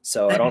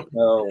 So I don't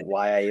know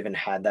why I even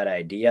had that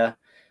idea.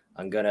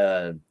 I'm going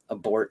to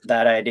abort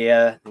that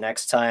idea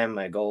next time.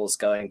 My goal is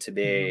going to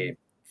be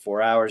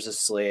 4 hours of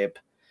sleep,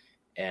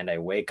 and I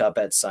wake up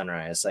at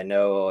sunrise. I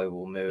know I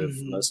will move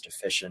most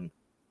efficient.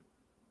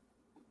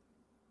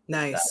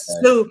 Nice.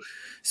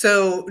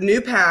 So new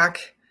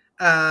pack,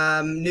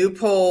 new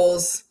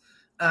poles,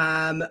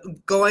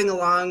 going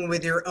along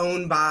with your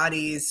own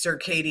body's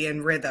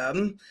circadian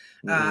rhythm,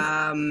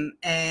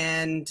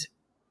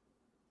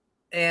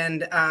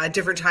 and a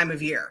different time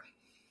of year.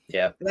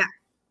 Yeah.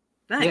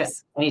 Nice. Yeah.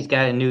 And he's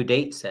got a new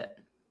date set.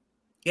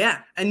 Yeah.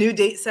 A new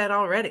date set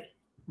already.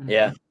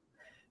 Yeah.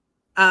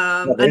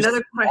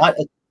 Another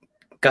question.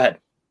 Go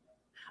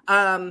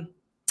ahead.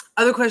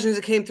 Other questions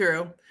that came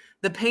through.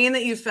 The pain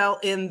that you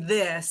felt in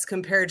this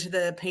compared to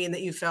the pain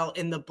that you felt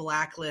in the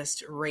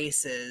blacklist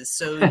races.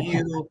 So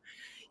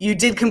you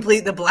did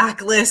complete the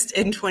blacklist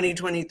in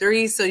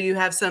 2023. So you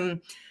have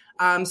some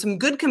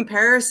good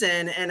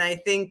comparison. And I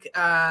think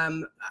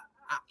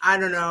I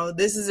don't know.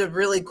 This is a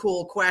really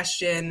cool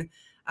question,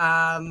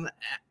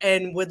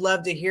 and would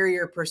love to hear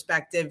your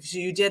perspective. So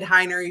you did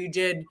Heiner, you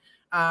did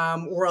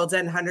World's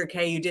End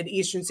 100K, you did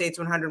Eastern States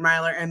 100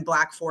 miler, and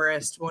Black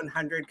Forest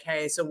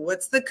 100K. So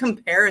what's the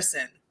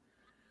comparison?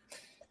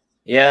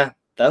 Yeah,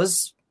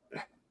 it's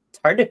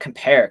hard to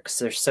compare because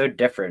they're so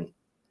different.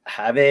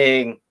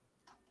 Having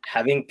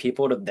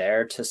people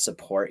there to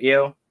support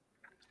you,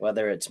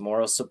 whether it's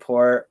moral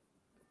support,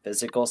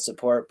 physical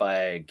support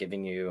by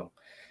giving you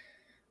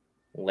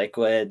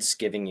liquids,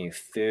 giving you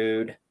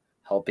food,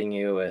 helping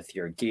you with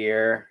your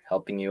gear,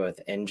 helping you with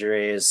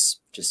injuries,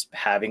 just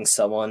having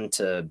someone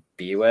to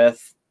be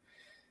with.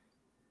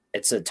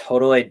 It's a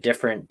totally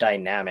different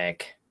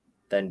dynamic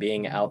than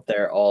being out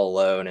there all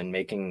alone and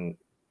making,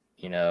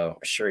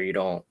 sure you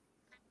don't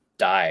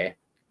die.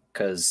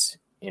 Because,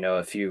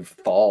 if you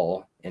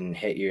fall and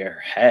hit your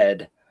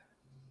head,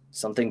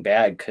 something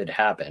bad could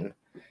happen.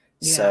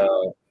 Yeah.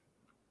 So,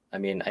 I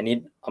mean,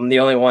 I'm the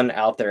only one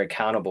out there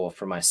accountable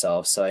for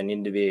myself. So I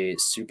need to be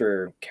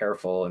super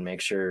careful and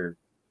make sure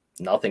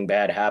nothing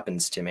bad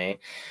happens to me.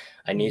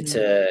 I need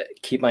to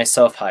keep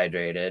myself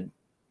hydrated.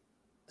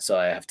 So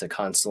I have to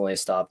constantly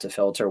stop to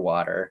filter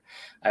water.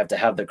 I have to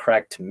have the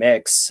correct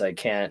mix. I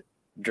can't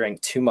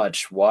drink too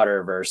much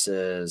water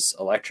versus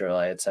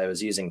electrolytes. I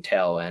was using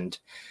Tailwind.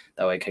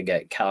 That way I could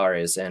get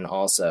calories in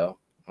also.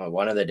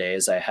 One of the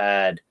days I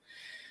had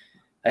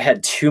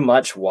too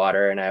much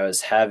water and I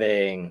was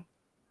having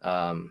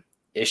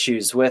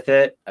issues with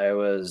it. I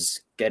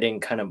was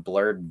getting kind of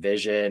blurred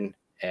vision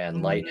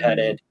and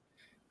lightheaded.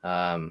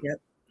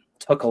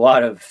 Took a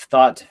lot of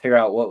thought to figure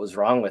out what was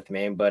wrong with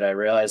me, but I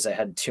realized I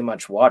had too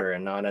much water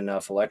and not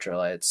enough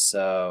electrolytes.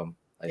 So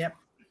I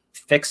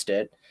fixed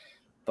it.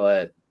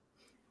 But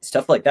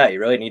stuff like that, you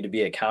really need to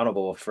be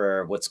accountable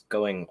for what's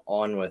going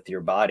on with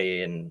your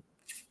body and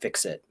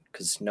fix it,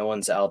 because no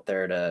one's out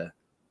there to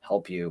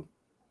help you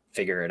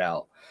figure it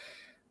out.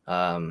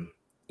 How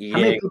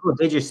many people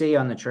did you see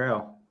on the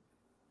trail?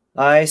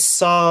 I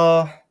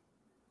saw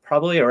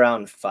probably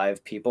around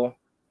 5 people.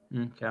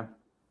 Okay.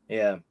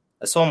 Yeah.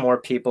 I saw more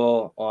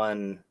people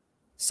on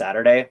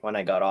Saturday when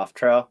I got off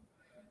trail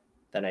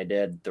than I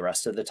did the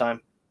rest of the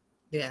time.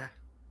 Yeah.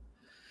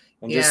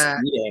 And just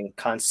eating,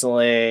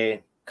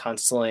 constantly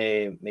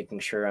making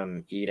sure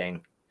I'm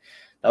eating.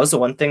 That was the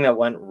one thing that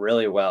went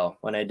really well.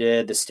 When I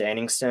did the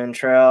Standing Stone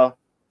Trail,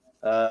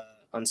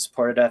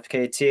 unsupported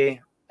FKT,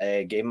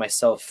 I gave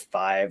myself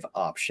 5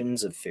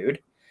 options of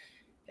food,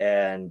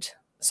 and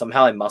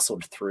somehow I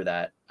muscled through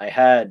that. I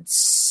had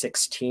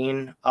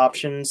 16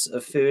 options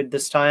of food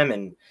this time,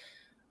 and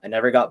I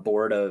never got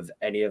bored of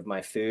any of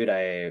my food.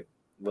 I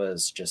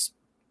was just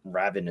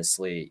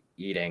ravenously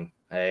eating.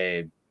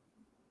 I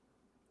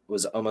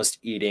was almost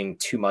eating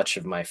too much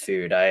of my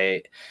food.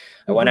 I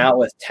went out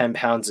with 10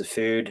 pounds of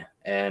food,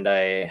 and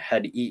I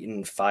had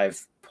eaten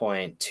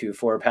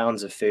 5.24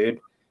 pounds of food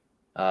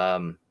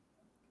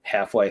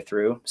halfway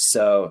through.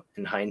 So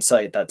in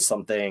hindsight, that's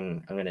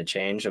something I'm going to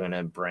change. I'm going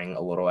to bring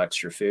a little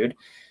extra food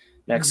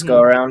next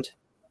go around.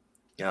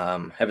 I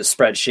have a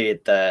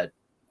spreadsheet that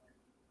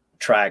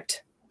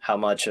tracked how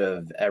much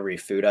of every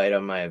food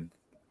item I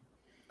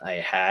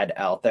had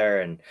out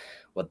there and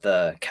what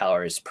the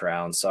calories per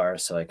ounce are,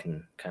 so I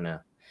can kind of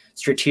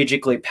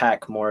strategically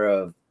pack more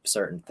of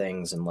certain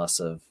things and less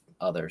of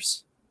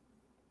others.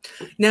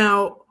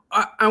 Now,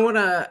 I want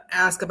to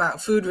ask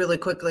about food really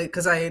quickly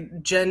because I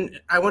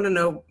want to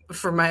know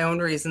for my own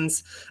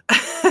reasons.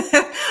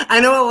 I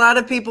know a lot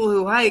of people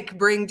who hike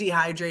bring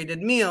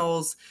dehydrated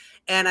meals,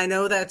 and I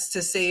know that's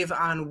to save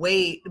on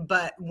weight.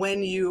 But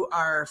when you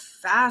are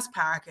fast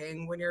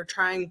packing, when you're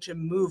trying to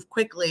move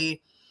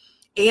quickly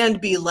and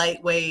be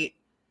lightweight,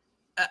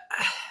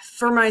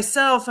 for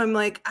myself, I'm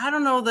like, I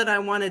don't know that I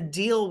want to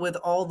deal with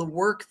all the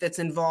work that's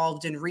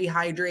involved in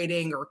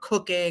rehydrating or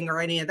cooking or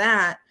any of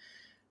that,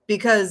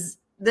 because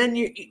then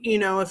you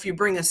know, if you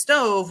bring a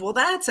stove, well,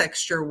 that's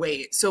extra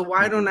weight. So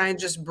why don't I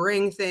just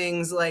bring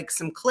things like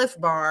some Cliff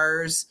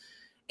Bars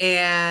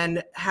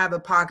and have a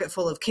pocket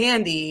full of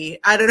candy?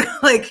 I don't know.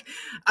 Like,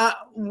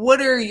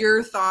 what are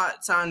your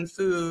thoughts on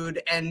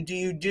food? And do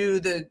you do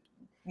the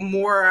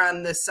more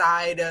on the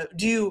side of,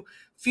 do you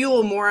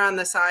fuel more on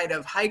the side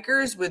of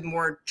hikers with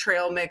more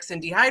trail mix and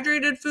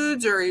dehydrated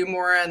foods, or are you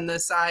more on the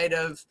side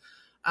of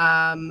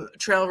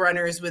trail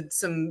runners with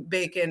some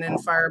bacon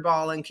and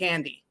Fireball and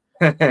candy?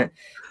 Kind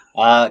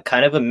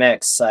of a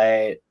mix.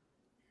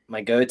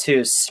 My go-to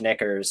is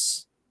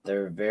Snickers.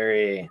 They're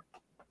very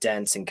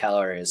dense in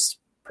calories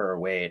per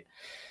weight,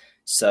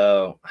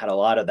 so had a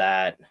lot of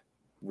that.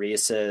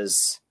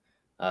 Reese's,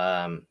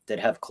 did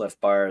have Cliff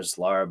Bars,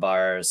 Lara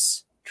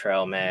bars,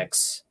 trail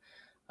mix.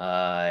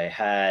 I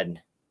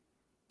had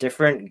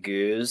different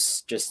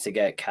goos just to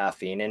get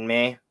caffeine in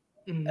me.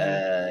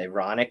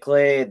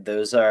 Ironically,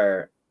 those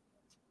are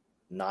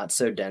not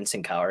so dense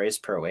in calories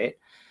per weight,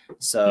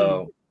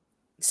 so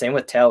same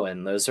with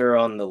Tailwind. Those are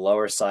on the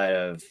lower side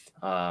of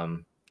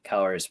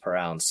calories per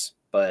ounce.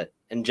 But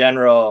in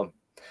general,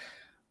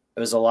 it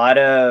was a lot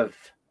of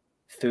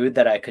food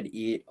that I could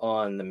eat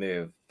on the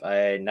move.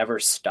 I never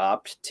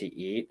stopped to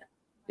eat.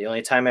 The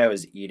only time I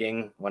was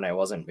eating when I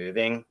wasn't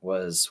moving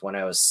was when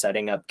I was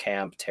setting up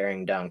camp,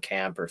 tearing down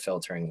camp, or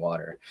filtering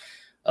water.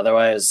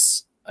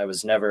 Otherwise, I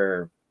was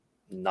never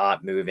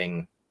not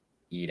moving,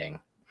 eating.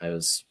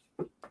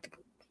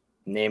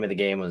 Name of the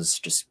game was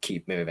just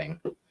keep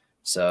moving.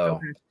 So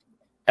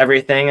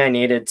everything I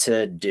needed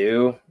to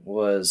do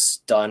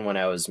was done when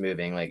I was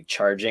moving, like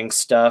charging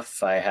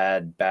stuff. I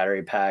had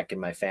battery pack in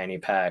my fanny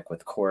pack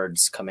with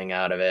cords coming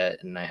out of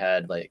it. And I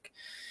had like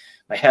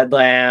my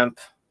headlamp,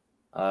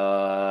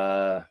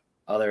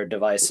 other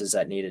devices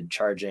that needed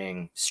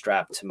charging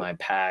strapped to my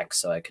pack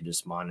so I could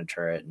just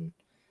monitor it and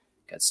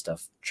get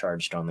stuff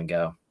charged on the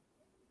go.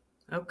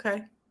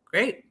 Okay,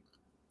 great.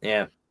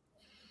 Yeah.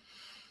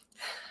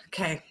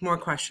 Okay, more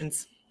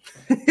questions.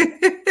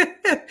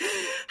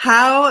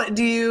 How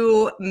do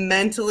you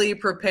mentally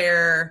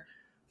prepare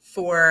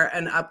for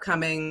an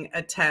upcoming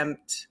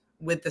attempt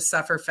with the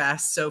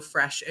Sufferfest so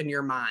fresh in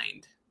your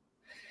mind?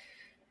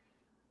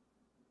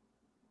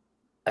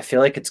 I feel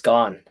like it's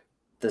gone.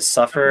 The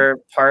suffer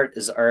part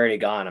is already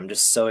gone. I'm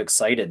just so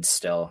excited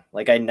still.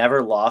 Like I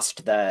never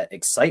lost that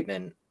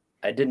excitement.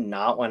 I did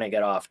not want to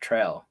get off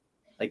trail.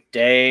 Like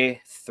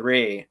day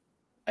 3,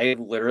 I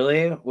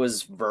literally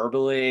was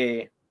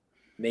verbally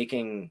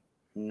making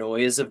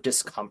noise of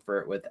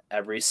discomfort with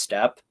every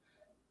step,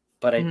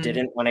 but I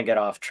didn't want to get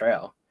off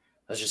trail.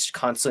 I was just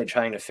constantly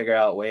trying to figure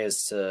out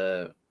ways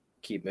to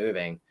keep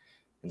moving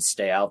and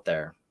stay out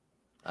there.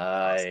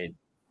 I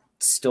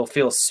still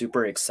feel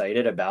super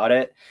excited about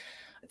it.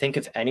 I think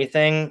if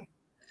anything,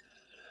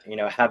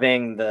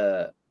 having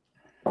the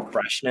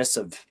freshness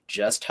of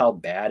just how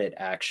bad it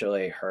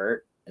actually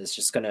hurt is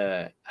just going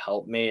to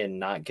help me and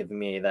not give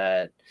me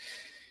that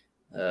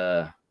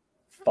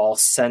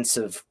false sense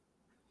of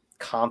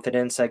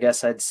confidence, I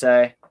guess I'd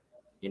say.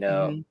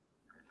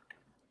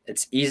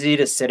 It's easy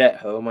to sit at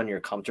home when you're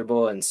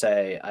comfortable and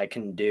say, I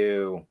can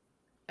do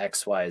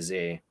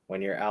XYZ.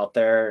 When you're out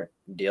there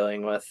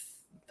dealing with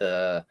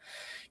the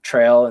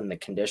trail and the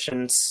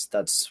conditions,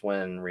 that's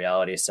when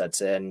reality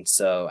sets in.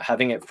 So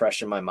having it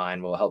fresh in my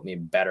mind will help me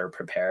better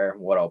prepare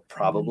what I'll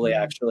probably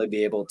actually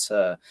be able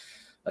to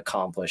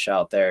accomplish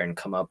out there and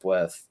come up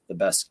with the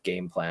best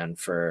game plan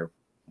for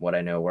what I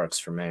know works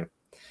for me.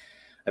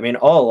 I mean,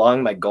 all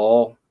along my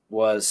goal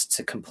was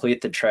to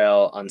complete the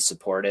trail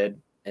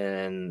unsupported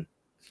in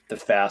the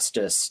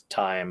fastest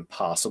time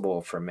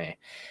possible for me.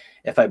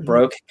 If I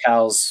broke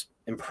Cal's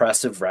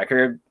impressive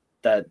record,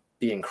 that'd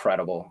be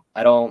incredible.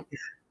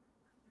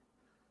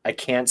 I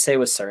can't say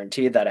with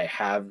certainty that I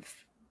have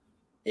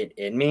it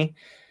in me,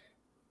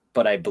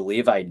 but I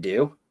believe I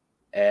do,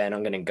 and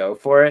I'm going to go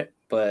for it.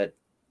 But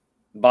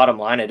bottom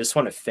line, I just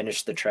want to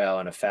finish the trail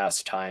in a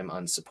fast time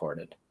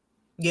unsupported.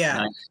 Yeah.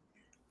 Nice.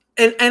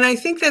 And I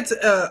think that's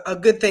a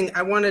good thing.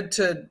 I'm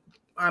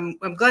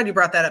glad you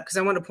brought that up because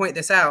I want to point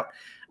this out.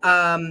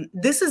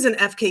 This is an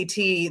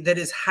FKT that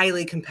is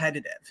highly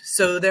competitive.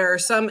 So there are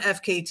some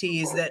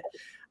FKTs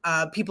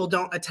that people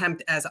don't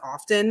attempt as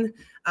often.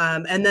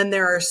 And then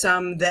there are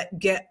some that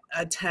get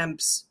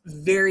attempts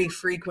very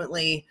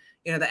frequently.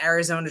 The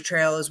Arizona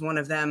Trail is one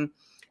of them.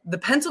 The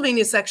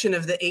Pennsylvania section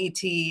of the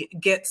AT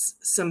gets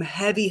some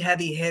heavy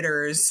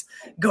hitters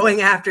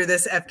going after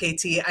this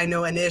FKT. I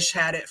know Anish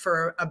had it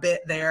for a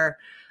bit there.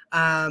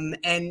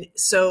 And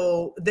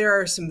so there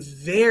are some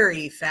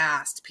very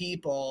fast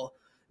people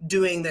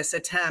doing this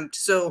attempt.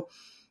 So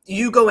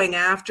you going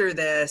after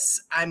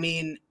this, I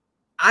mean,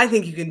 I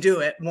think you can do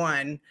it,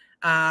 one.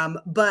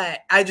 But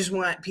I just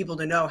want people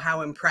to know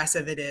how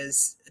impressive it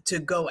is to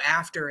go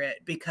after it,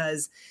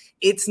 because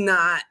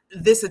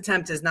this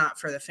attempt is not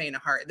for the faint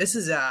of heart. This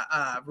is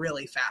a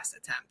really fast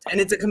attempt, and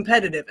it's a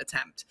competitive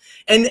attempt.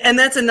 And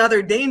that's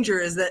another danger,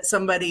 is that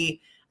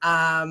somebody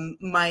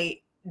might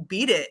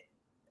beat it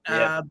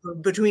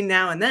between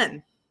now and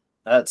then.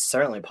 That's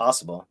certainly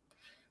possible.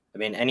 I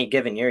mean, any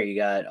given year, you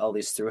got all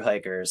these thru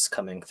hikers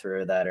coming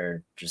through that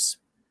are just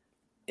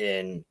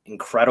in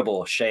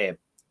incredible shape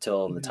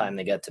till the time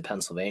they get to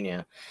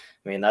Pennsylvania.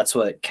 I mean, that's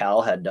what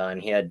Cal had done.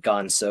 He had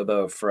gone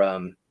Sobo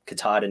from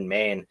Katahdin,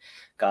 Maine,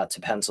 got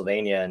to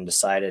Pennsylvania, and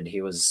decided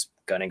he was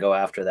going to go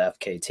after the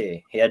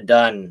FKT. He had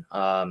done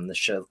the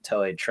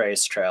Chantilly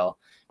Trace Trail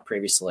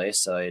previously,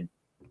 so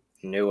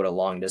he knew what a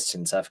long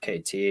distance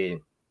FKT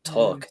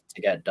took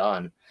to get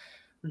done.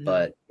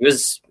 But he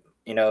was,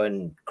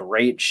 in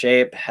great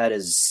shape, had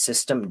his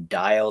system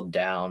dialed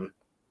down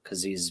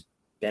because he's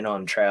been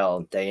on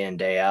trail day in,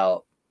 day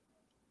out,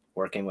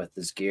 working with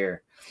his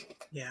gear.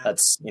 Yeah.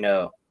 That's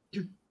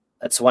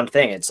one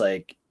thing. It's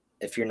like,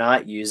 if you're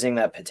not using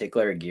that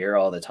particular gear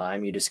all the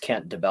time, you just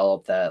can't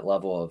develop that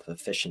level of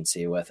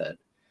efficiency with it.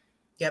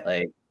 Yep.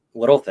 Like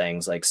little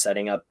things like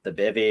setting up the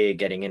bivvy,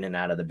 getting in and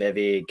out of the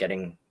bivvy,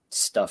 getting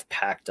stuff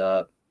packed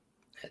up.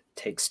 It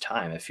takes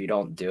time. If you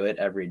don't do it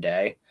every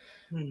day,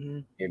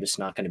 you're just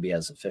not going to be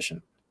as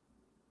efficient.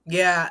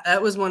 Yeah,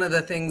 that was one of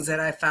the things that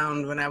I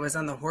found when I was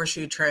on the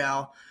Horseshoe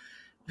Trail.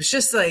 It's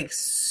just like,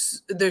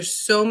 there's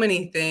so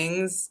many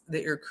things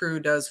that your crew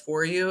does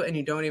for you and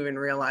you don't even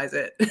realize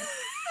it.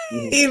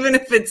 Even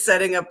if it's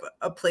setting up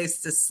a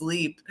place to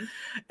sleep,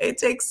 it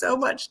takes so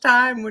much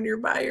time when you're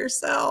by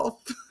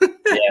yourself.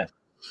 Yeah.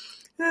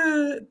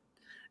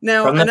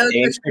 Now, From the another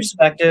pace question.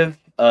 perspective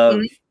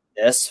of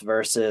this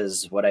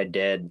versus what I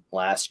did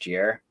last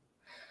year,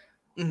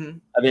 I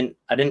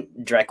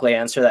didn't directly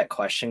answer that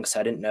question because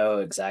I didn't know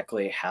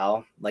exactly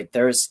how. Like,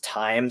 there's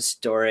times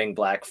during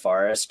Black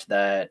Forest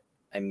that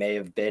I may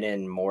have been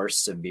in more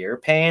severe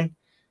pain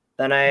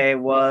than I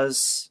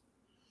was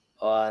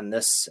on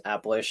this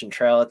Appalachian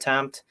Trail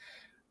attempt,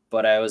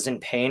 but I was in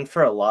pain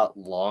for a lot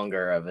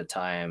longer of a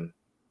time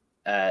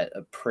at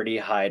a pretty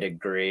high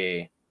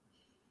degree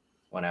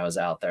when I was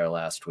out there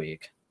last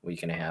week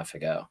and a half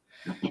ago.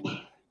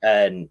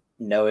 And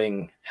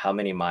knowing how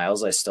many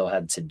miles I still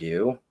had to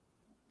do.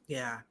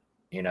 Yeah.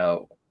 You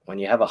know, when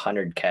you have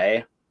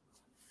 100K,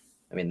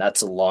 I mean,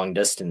 that's a long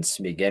distance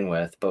to begin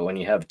with, but when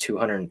you have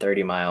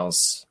 230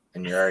 miles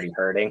and you're already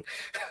hurting,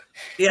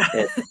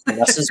 it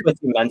messes with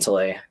you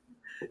mentally.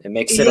 It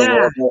makes it a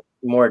little bit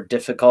more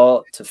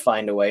difficult to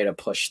find a way to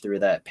push through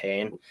that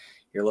pain.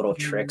 Your little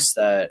tricks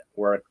that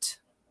worked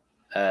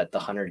at the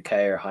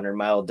 100K or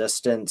 100-mile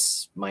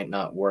distance might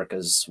not work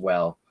as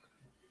well.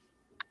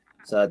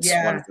 So that's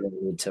one thing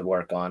we need to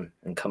work on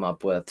and come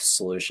up with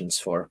solutions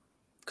for,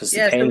 because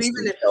the pain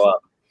doesn't show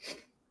up.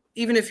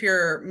 Even if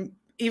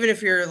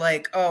you're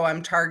like, oh,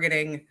 I'm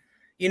targeting,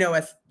 you know,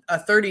 a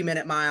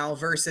 30-minute mile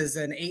versus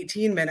an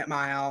 18-minute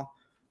mile.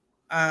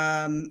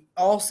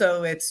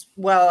 Also, it's,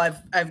 well,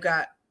 I've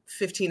got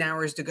 15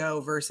 hours to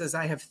go versus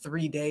I have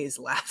 3 days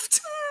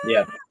left.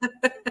 Yeah.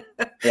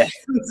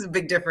 It's a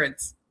big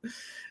difference.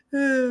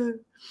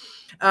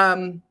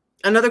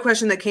 Another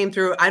question that came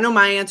through, I know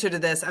my answer to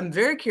this. I'm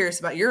very curious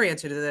about your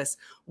answer to this.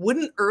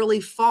 Wouldn't early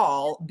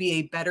fall be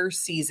a better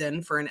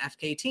season for an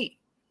FKT?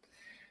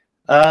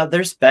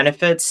 There's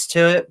benefits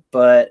to it,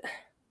 but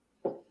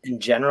in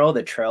general,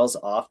 the trail's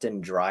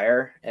often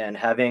drier, and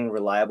having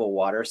reliable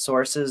water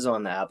sources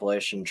on the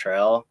Appalachian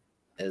Trail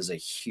is a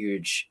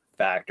huge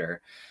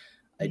factor.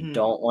 I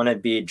don't want to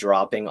be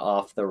dropping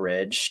off the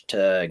ridge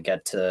to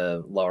get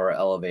to lower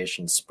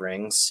elevation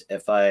springs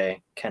if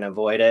I can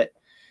avoid it.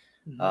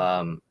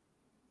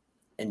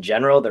 In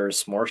general,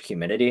 there's more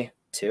humidity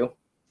too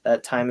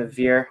that time of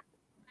year.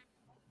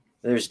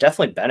 There's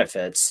definitely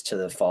benefits to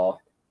the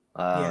fall.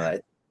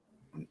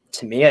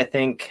 To me, I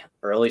think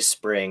early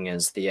spring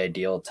is the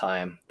ideal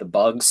time. The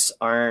bugs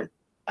aren't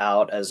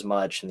out as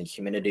much and the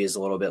humidity is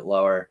a little bit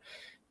lower.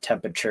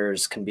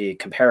 Temperatures can be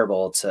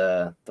comparable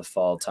to the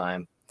fall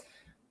time.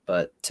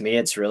 But to me,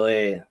 it's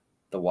really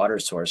the water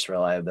source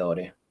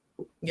reliability.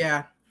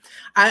 Yeah.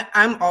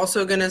 I'm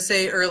also going to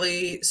say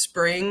early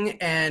spring.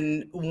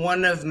 And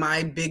one of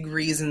my big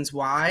reasons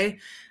why,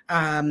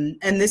 and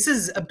this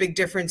is a big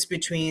difference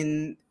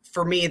between,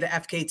 for me, the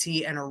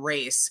FKT and a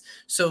race.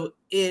 So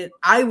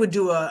I would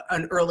do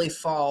an early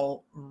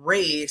fall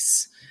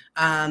race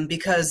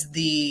because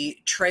the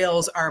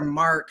trails are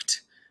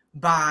marked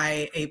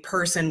by a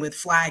person with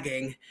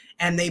flagging,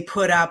 and they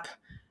put up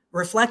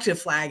reflective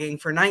flagging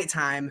for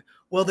nighttime.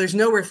 Well, there's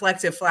no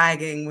reflective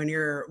flagging when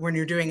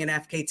you're doing an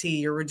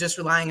FKT. You're just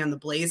relying on the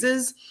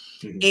blazes.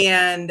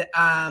 And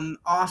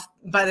off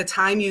by the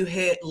time you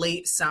hit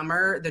late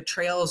summer, the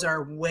trails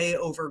are way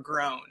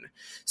overgrown.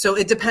 So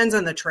it depends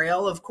on the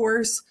trail, of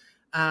course.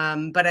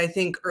 But I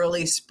think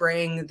early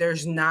spring,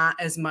 there's not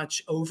as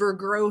much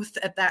overgrowth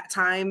at that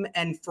time.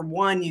 And for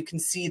one, you can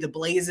see the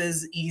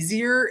blazes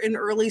easier in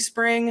early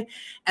spring.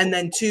 And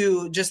then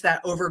two, just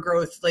that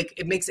overgrowth, like,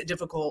 it makes it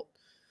difficult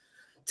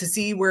to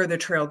see where the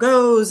trail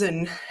goes,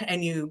 and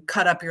you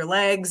cut up your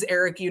legs.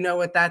 Eric, you know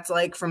what that's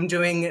like from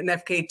doing an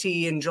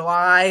FKT in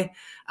July.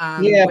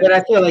 But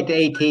I feel like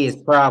the AT is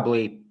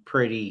probably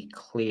pretty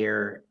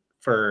clear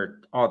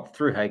for all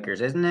through hikers,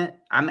 isn't it?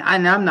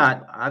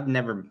 I've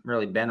never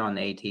really been on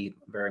the AT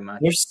very much.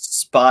 There's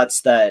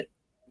spots that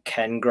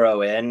can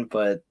grow in,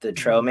 but the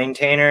trail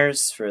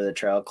maintainers for the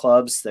trail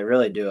clubs, they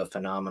really do a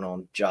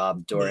phenomenal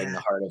job during the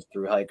heart of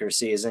through hiker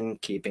season,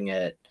 keeping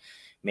it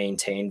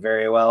maintained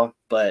very well.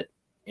 But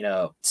you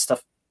know,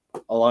 stuff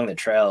along the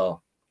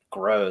trail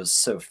grows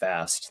so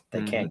fast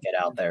they can't get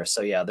out there.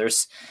 So yeah,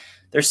 there's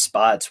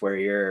spots where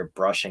you're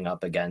brushing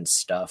up against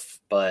stuff,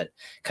 but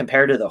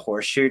compared to the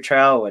horseshoe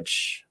trail,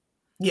 which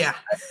I've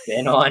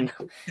been on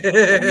in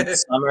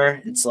the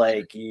summer, it's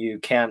like you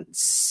can't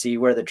see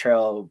where the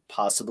trail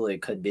possibly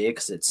could be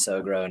because it's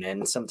so grown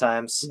in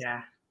sometimes.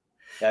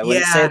 I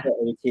wouldn't say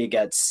the AT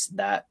gets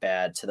that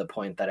bad to the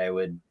point that I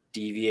would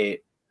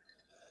deviate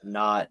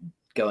not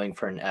going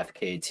for an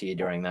FKT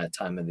during that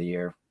time of the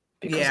year.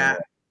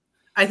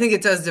 I think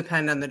it does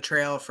depend on the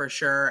trail for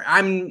sure.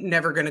 I'm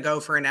never going to go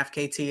for an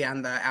FKT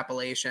on the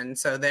Appalachian.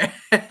 So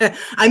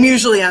I'm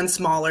usually on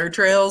smaller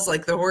trails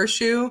like the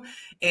horseshoe,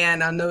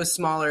 and on those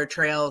smaller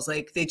trails,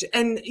 like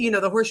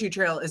the horseshoe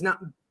trail is not,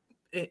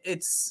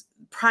 its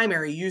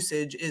primary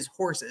usage is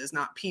horses,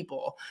 not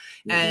people.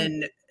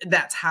 And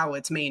that's how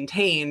it's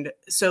maintained.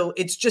 So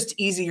it's just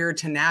easier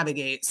to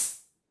navigate.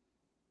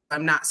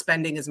 I'm not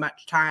spending as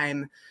much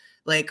time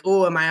like,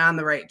 oh, am I on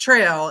the right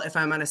trail if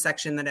I'm on a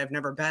section that I've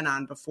never been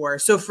on before?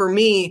 So for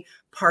me,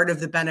 part of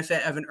the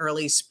benefit of an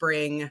early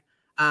spring,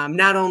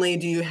 not only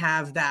do you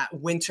have that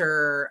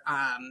winter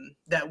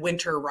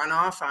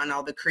runoff on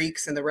all the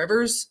creeks and the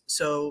rivers,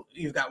 so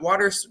you've got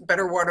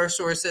better water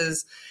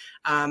sources.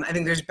 I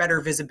think there's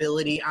better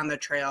visibility on the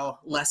trail,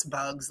 less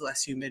bugs,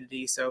 less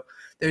humidity. So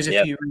there's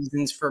a few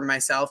reasons for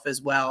myself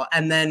as well.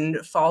 And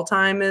then fall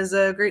time is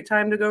a great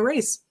time to go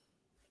race.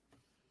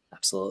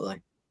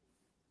 Absolutely.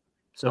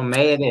 So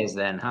May it is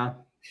then, huh?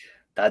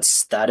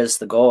 That is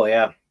the goal.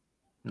 Yeah.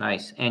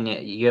 Nice. And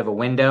you have a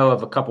window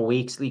of a couple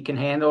weeks that you can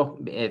handle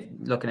if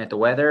looking at the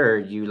weather, or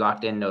you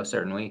locked into a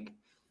certain week?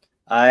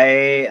 I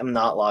am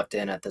not locked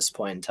in at this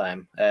point in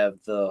time. I have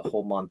the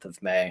whole month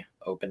of May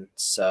open.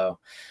 So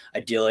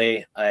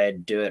ideally,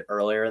 I'd do it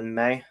earlier in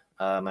May.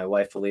 My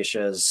wife,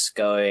 Alicia, is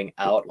going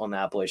out on the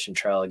Appalachian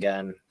Trail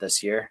again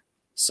this year,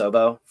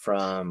 Sobo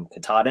from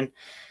Katahdin,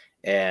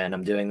 and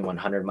I'm doing the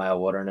 100-mile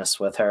wilderness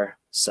with her.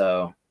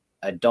 So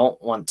I don't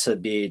want to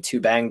be too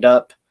banged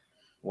up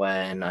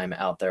when I'm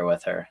out there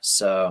with her.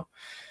 So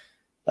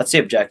that's the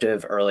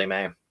objective, early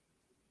May.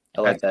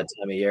 I like that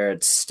time of year.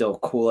 It's still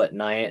cool at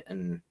night,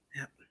 and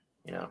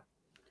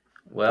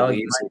well, the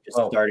leaves are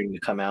just starting to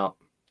come out.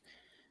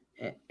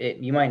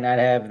 You might not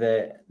have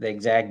the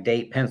exact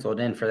date penciled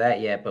in for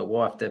that yet, but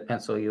we'll have to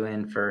pencil you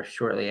in for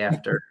shortly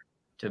after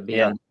to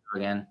be on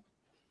again.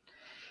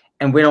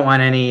 And we don't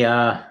want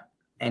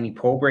any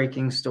pole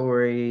breaking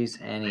stories,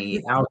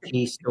 any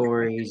outkey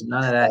stories,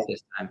 none of that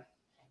this time.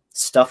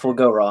 Stuff will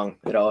go wrong.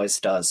 It always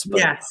does. But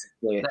yes.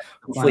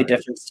 Hopefully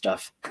different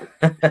stuff.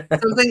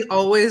 Something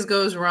always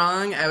goes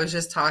wrong. I was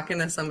just talking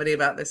to somebody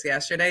about this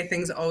yesterday.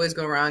 Things always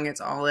go wrong. It's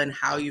all in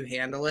how you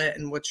handle it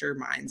and what's your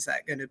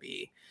mindset going to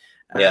be.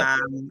 Yeah.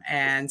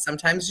 And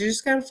sometimes you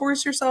just got to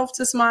force yourself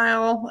to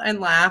smile and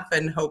laugh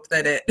and hope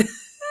that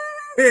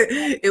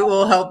it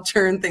will help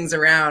turn things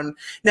around.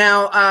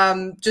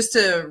 Now, just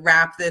to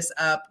wrap this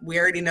up, we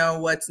already know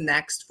what's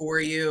next for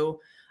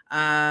you.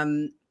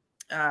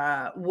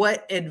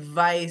 What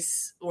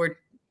advice or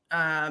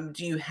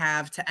do you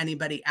have to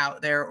anybody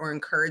out there, or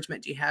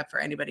encouragement do you have for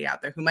anybody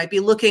out there who might be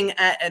looking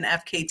at an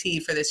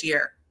FKT for this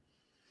year?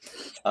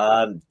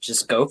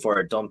 Just go for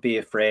it. Don't be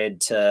afraid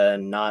to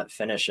not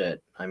finish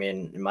it. I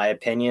mean, in my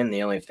opinion,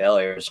 the only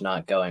failure is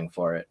not going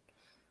for it.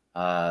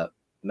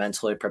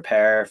 Mentally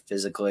prepare,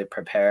 physically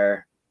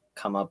prepare,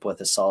 come up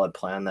with a solid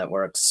plan that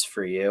works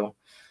for you.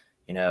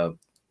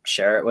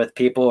 Share it with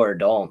people or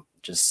don't.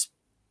 Just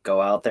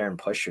go out there and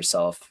push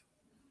yourself.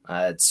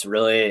 It's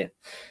really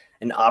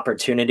an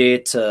opportunity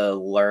to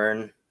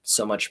learn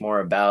so much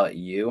more about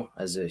you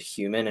as a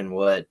human and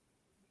what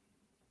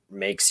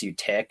makes you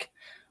tick,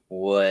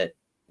 what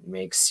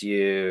makes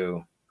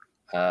you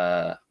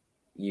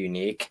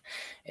unique.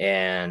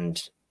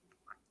 And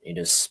you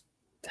just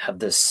have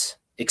this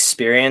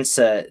experience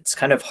that it's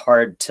kind of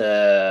hard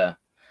to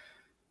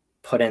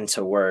put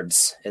into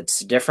words.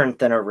 It's different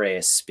than a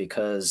race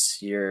because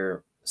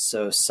you're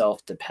so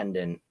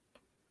self-dependent.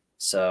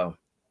 So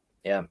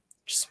yeah,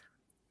 just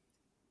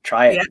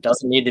try it. Yeah. It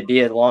doesn't need to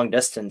be a long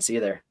distance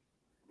either.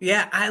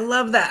 Yeah, I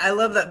love that. I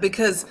love that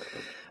because,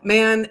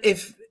 man,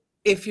 if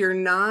you're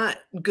not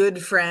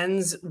good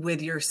friends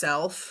with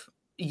yourself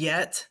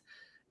yet,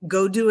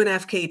 go do an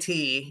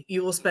FKT.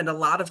 You will spend a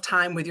lot of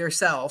time with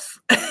yourself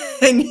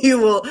and you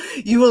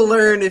will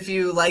learn if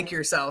you like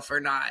yourself or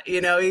not.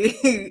 You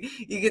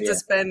get to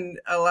spend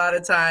a lot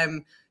of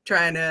time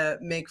trying to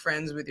make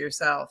friends with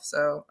yourself.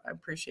 So I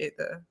appreciate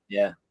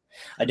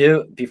I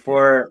do.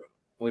 Before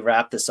we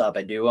wrap this up,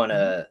 I do want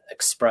to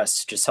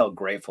express just how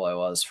grateful I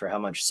was for how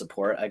much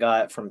support I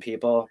got from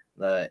people,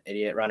 the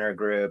Idiot Runner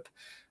group,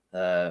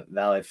 the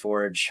Valley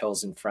Forge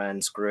Hills and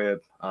Friends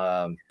group,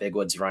 Big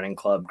Woods Running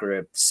Club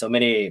group. So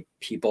many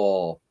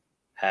people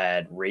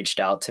had reached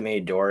out to me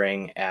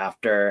during,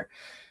 after,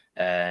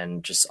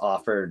 and just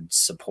offered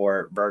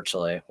support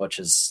virtually, which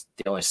is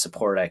the only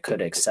support I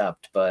could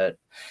accept. But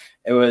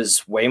it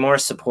was way more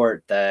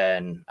support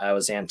than I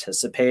was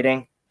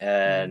anticipating.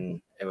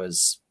 And it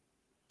was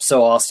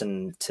so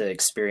awesome to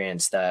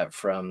experience that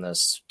from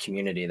this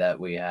community that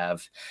we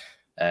have.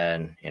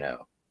 And,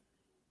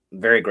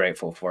 very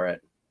grateful for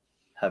it,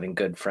 having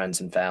good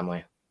friends and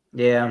family.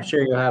 Yeah, I'm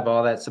sure you'll have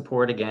all that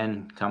support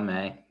again come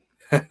May.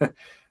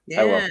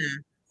 Yeah. I will.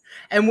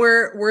 And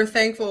we're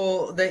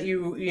thankful that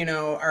you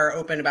are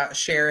open about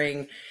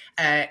sharing.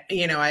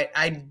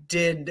 I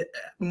did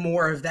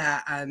more of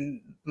that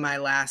on my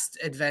last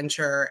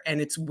adventure, and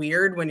it's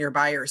weird when you're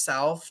by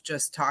yourself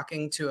just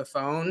talking to a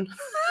phone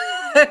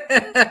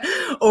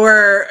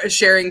or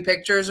sharing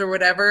pictures or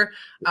whatever.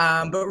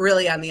 But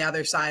really on the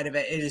other side of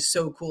it, it is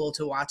so cool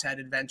to watch that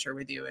adventure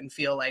with you and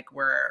feel like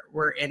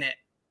we're in it.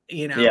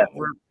 Yeah.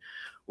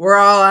 We're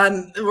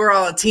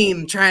all a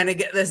team trying to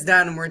get this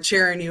done, and we're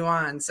cheering you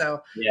on.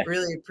 So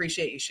really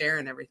appreciate you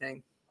sharing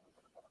everything.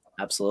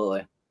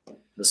 Absolutely. It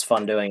was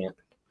fun doing it.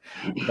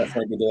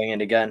 Definitely be doing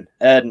it again.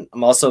 And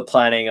I'm also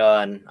planning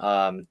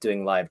on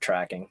doing live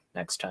tracking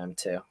next time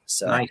too.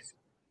 So nice.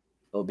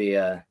 It'll be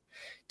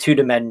 2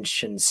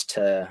 dimensions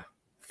to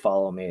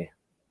follow me.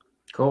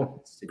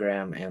 Cool.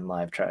 Instagram and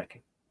live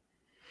tracking.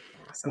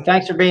 Well,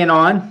 thanks for being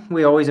on.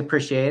 We always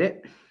appreciate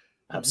it.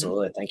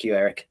 Absolutely. Thank you,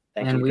 Eric.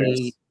 Thank and you,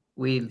 Chris.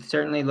 We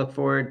certainly look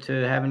forward to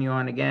having you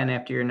on again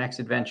after your next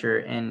adventure,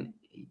 and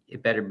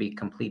it better be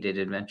completed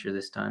adventure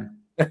this time.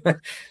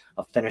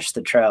 I'll finish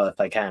the trail if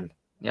I can.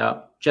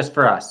 Yeah, just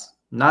for us.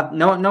 No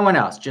one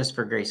else, just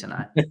for Grace and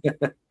I.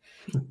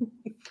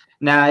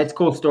 Nah, it's a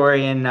cool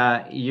story, and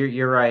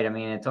you're right. I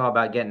mean, it's all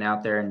about getting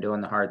out there and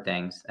doing the hard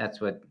things.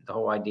 That's what the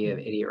whole idea of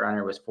Idiot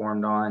Runner was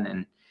formed on,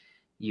 and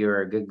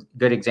you're a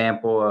good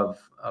example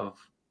of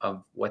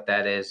what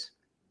that is.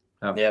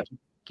 So yeah,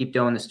 keep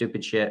doing the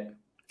stupid shit.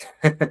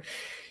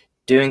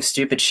 Doing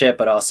stupid shit,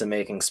 but also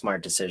making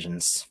smart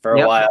decisions. For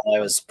a while, I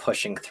was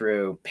pushing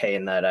through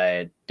pain that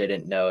I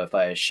didn't know if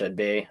I should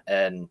be,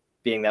 and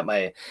being that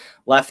my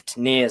left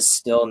knee is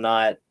still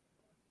not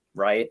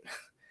right,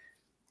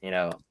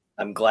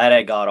 I'm glad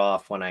I got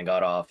off when I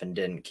got off and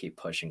didn't keep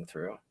pushing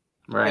through.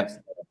 Right.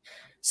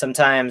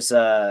 Sometimes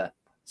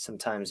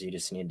you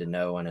just need to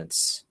know when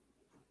it's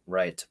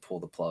right to pull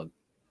the plug.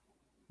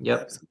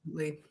 Yep.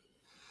 Absolutely.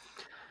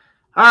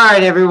 All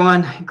right,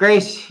 everyone.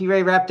 Grace, you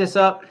ready to wrap this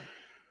up?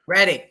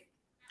 Ready.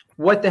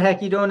 What the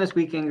heck you doing this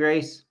weekend,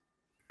 Grace?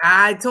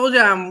 I told you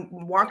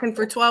I'm walking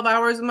for 12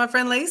 hours with my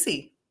friend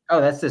Lacey.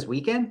 Oh, that's this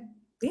weekend?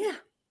 Yeah.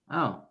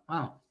 Oh,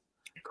 wow.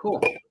 Cool.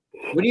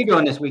 What are you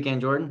doing this weekend,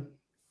 Jordan?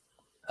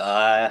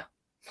 I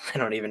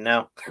don't even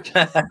know.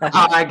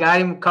 I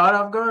got him caught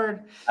off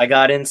guard. I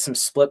got in some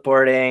split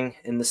boarding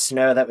in the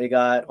snow that we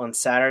got on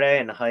Saturday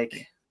and a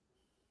hike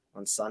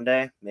on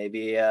Sunday.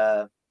 Maybe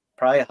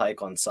probably a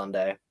hike on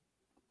Sunday.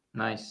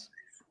 Nice.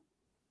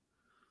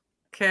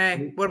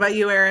 Okay. What about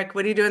you, Eric?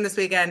 What are you doing this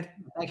weekend?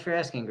 Thanks for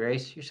asking,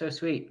 Grace. You're so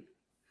sweet.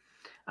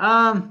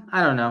 I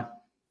don't know.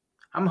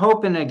 I'm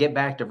hoping to get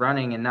back to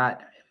running and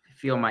not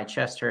feel my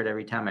chest hurt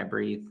every time I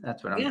breathe.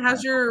 That's what I'm Yeah,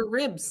 how's your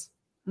ribs?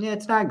 Yeah,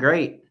 it's not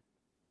great.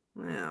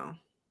 Wow.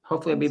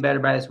 Hopefully it'll be better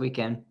by this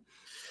weekend.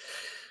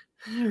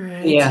 All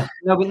right. Yeah,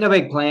 no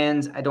big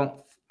plans. I don't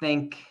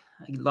think.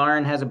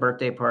 Lauren has a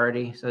birthday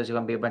party, so there's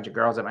going to be a bunch of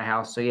girls at my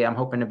house. So yeah, I'm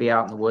hoping to be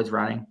out in the woods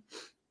running.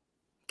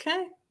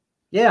 Okay.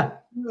 Yeah.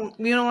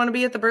 You don't want to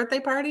be at the birthday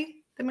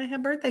party? They might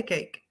have birthday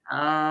cake.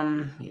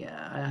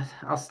 Yeah.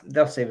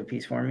 They'll save a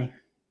piece for me.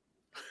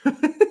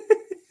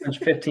 Bunch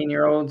of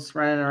 15-year-olds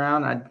running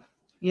around.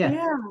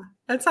 Yeah.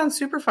 That sounds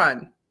super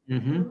fun.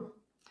 Mm-hmm.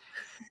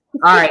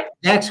 All right.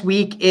 Next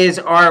week is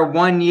our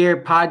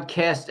 1-year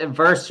podcast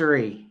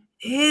anniversary.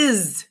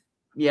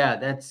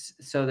 Yeah,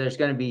 so there's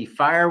going to be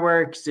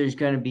fireworks. There's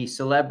going to be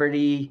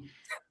celebrity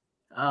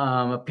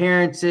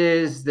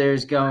appearances.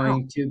 There's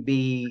going to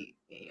be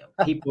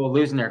people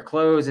losing their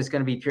clothes. It's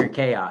going to be pure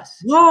chaos.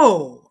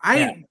 Whoa.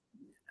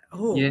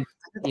 You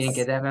didn't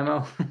get that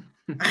memo?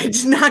 I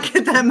did not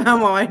get that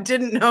memo. I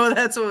didn't know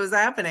that's what was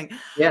happening.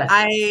 Yeah.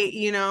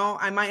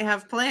 I might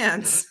have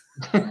plans.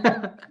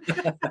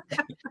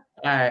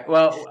 All right.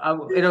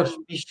 Well, it'll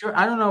be sure.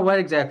 I don't know what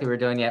exactly we're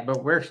doing yet, but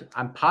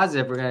I'm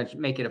positive we're going to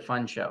make it a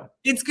fun show.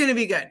 It's going to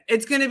be good.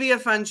 It's going to be a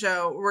fun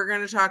show. We're going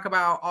to talk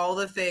about all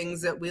the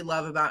things that we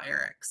love about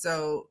Eric.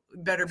 So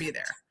better be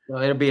there. So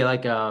it'll be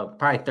like a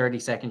probably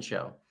 30-second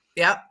show.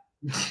 Yep.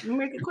 We'll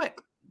make it quick.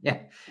 Yeah.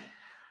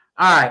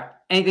 All right.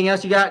 Anything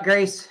else you got,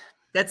 Grace?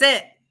 That's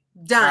it.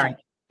 Done. All right.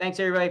 Thanks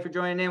everybody for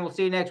joining in. We'll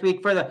see you next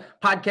week for the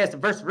podcast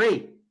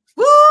anniversary.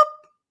 Whoop.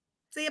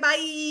 See you.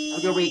 Bye. Have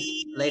a good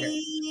week. Later.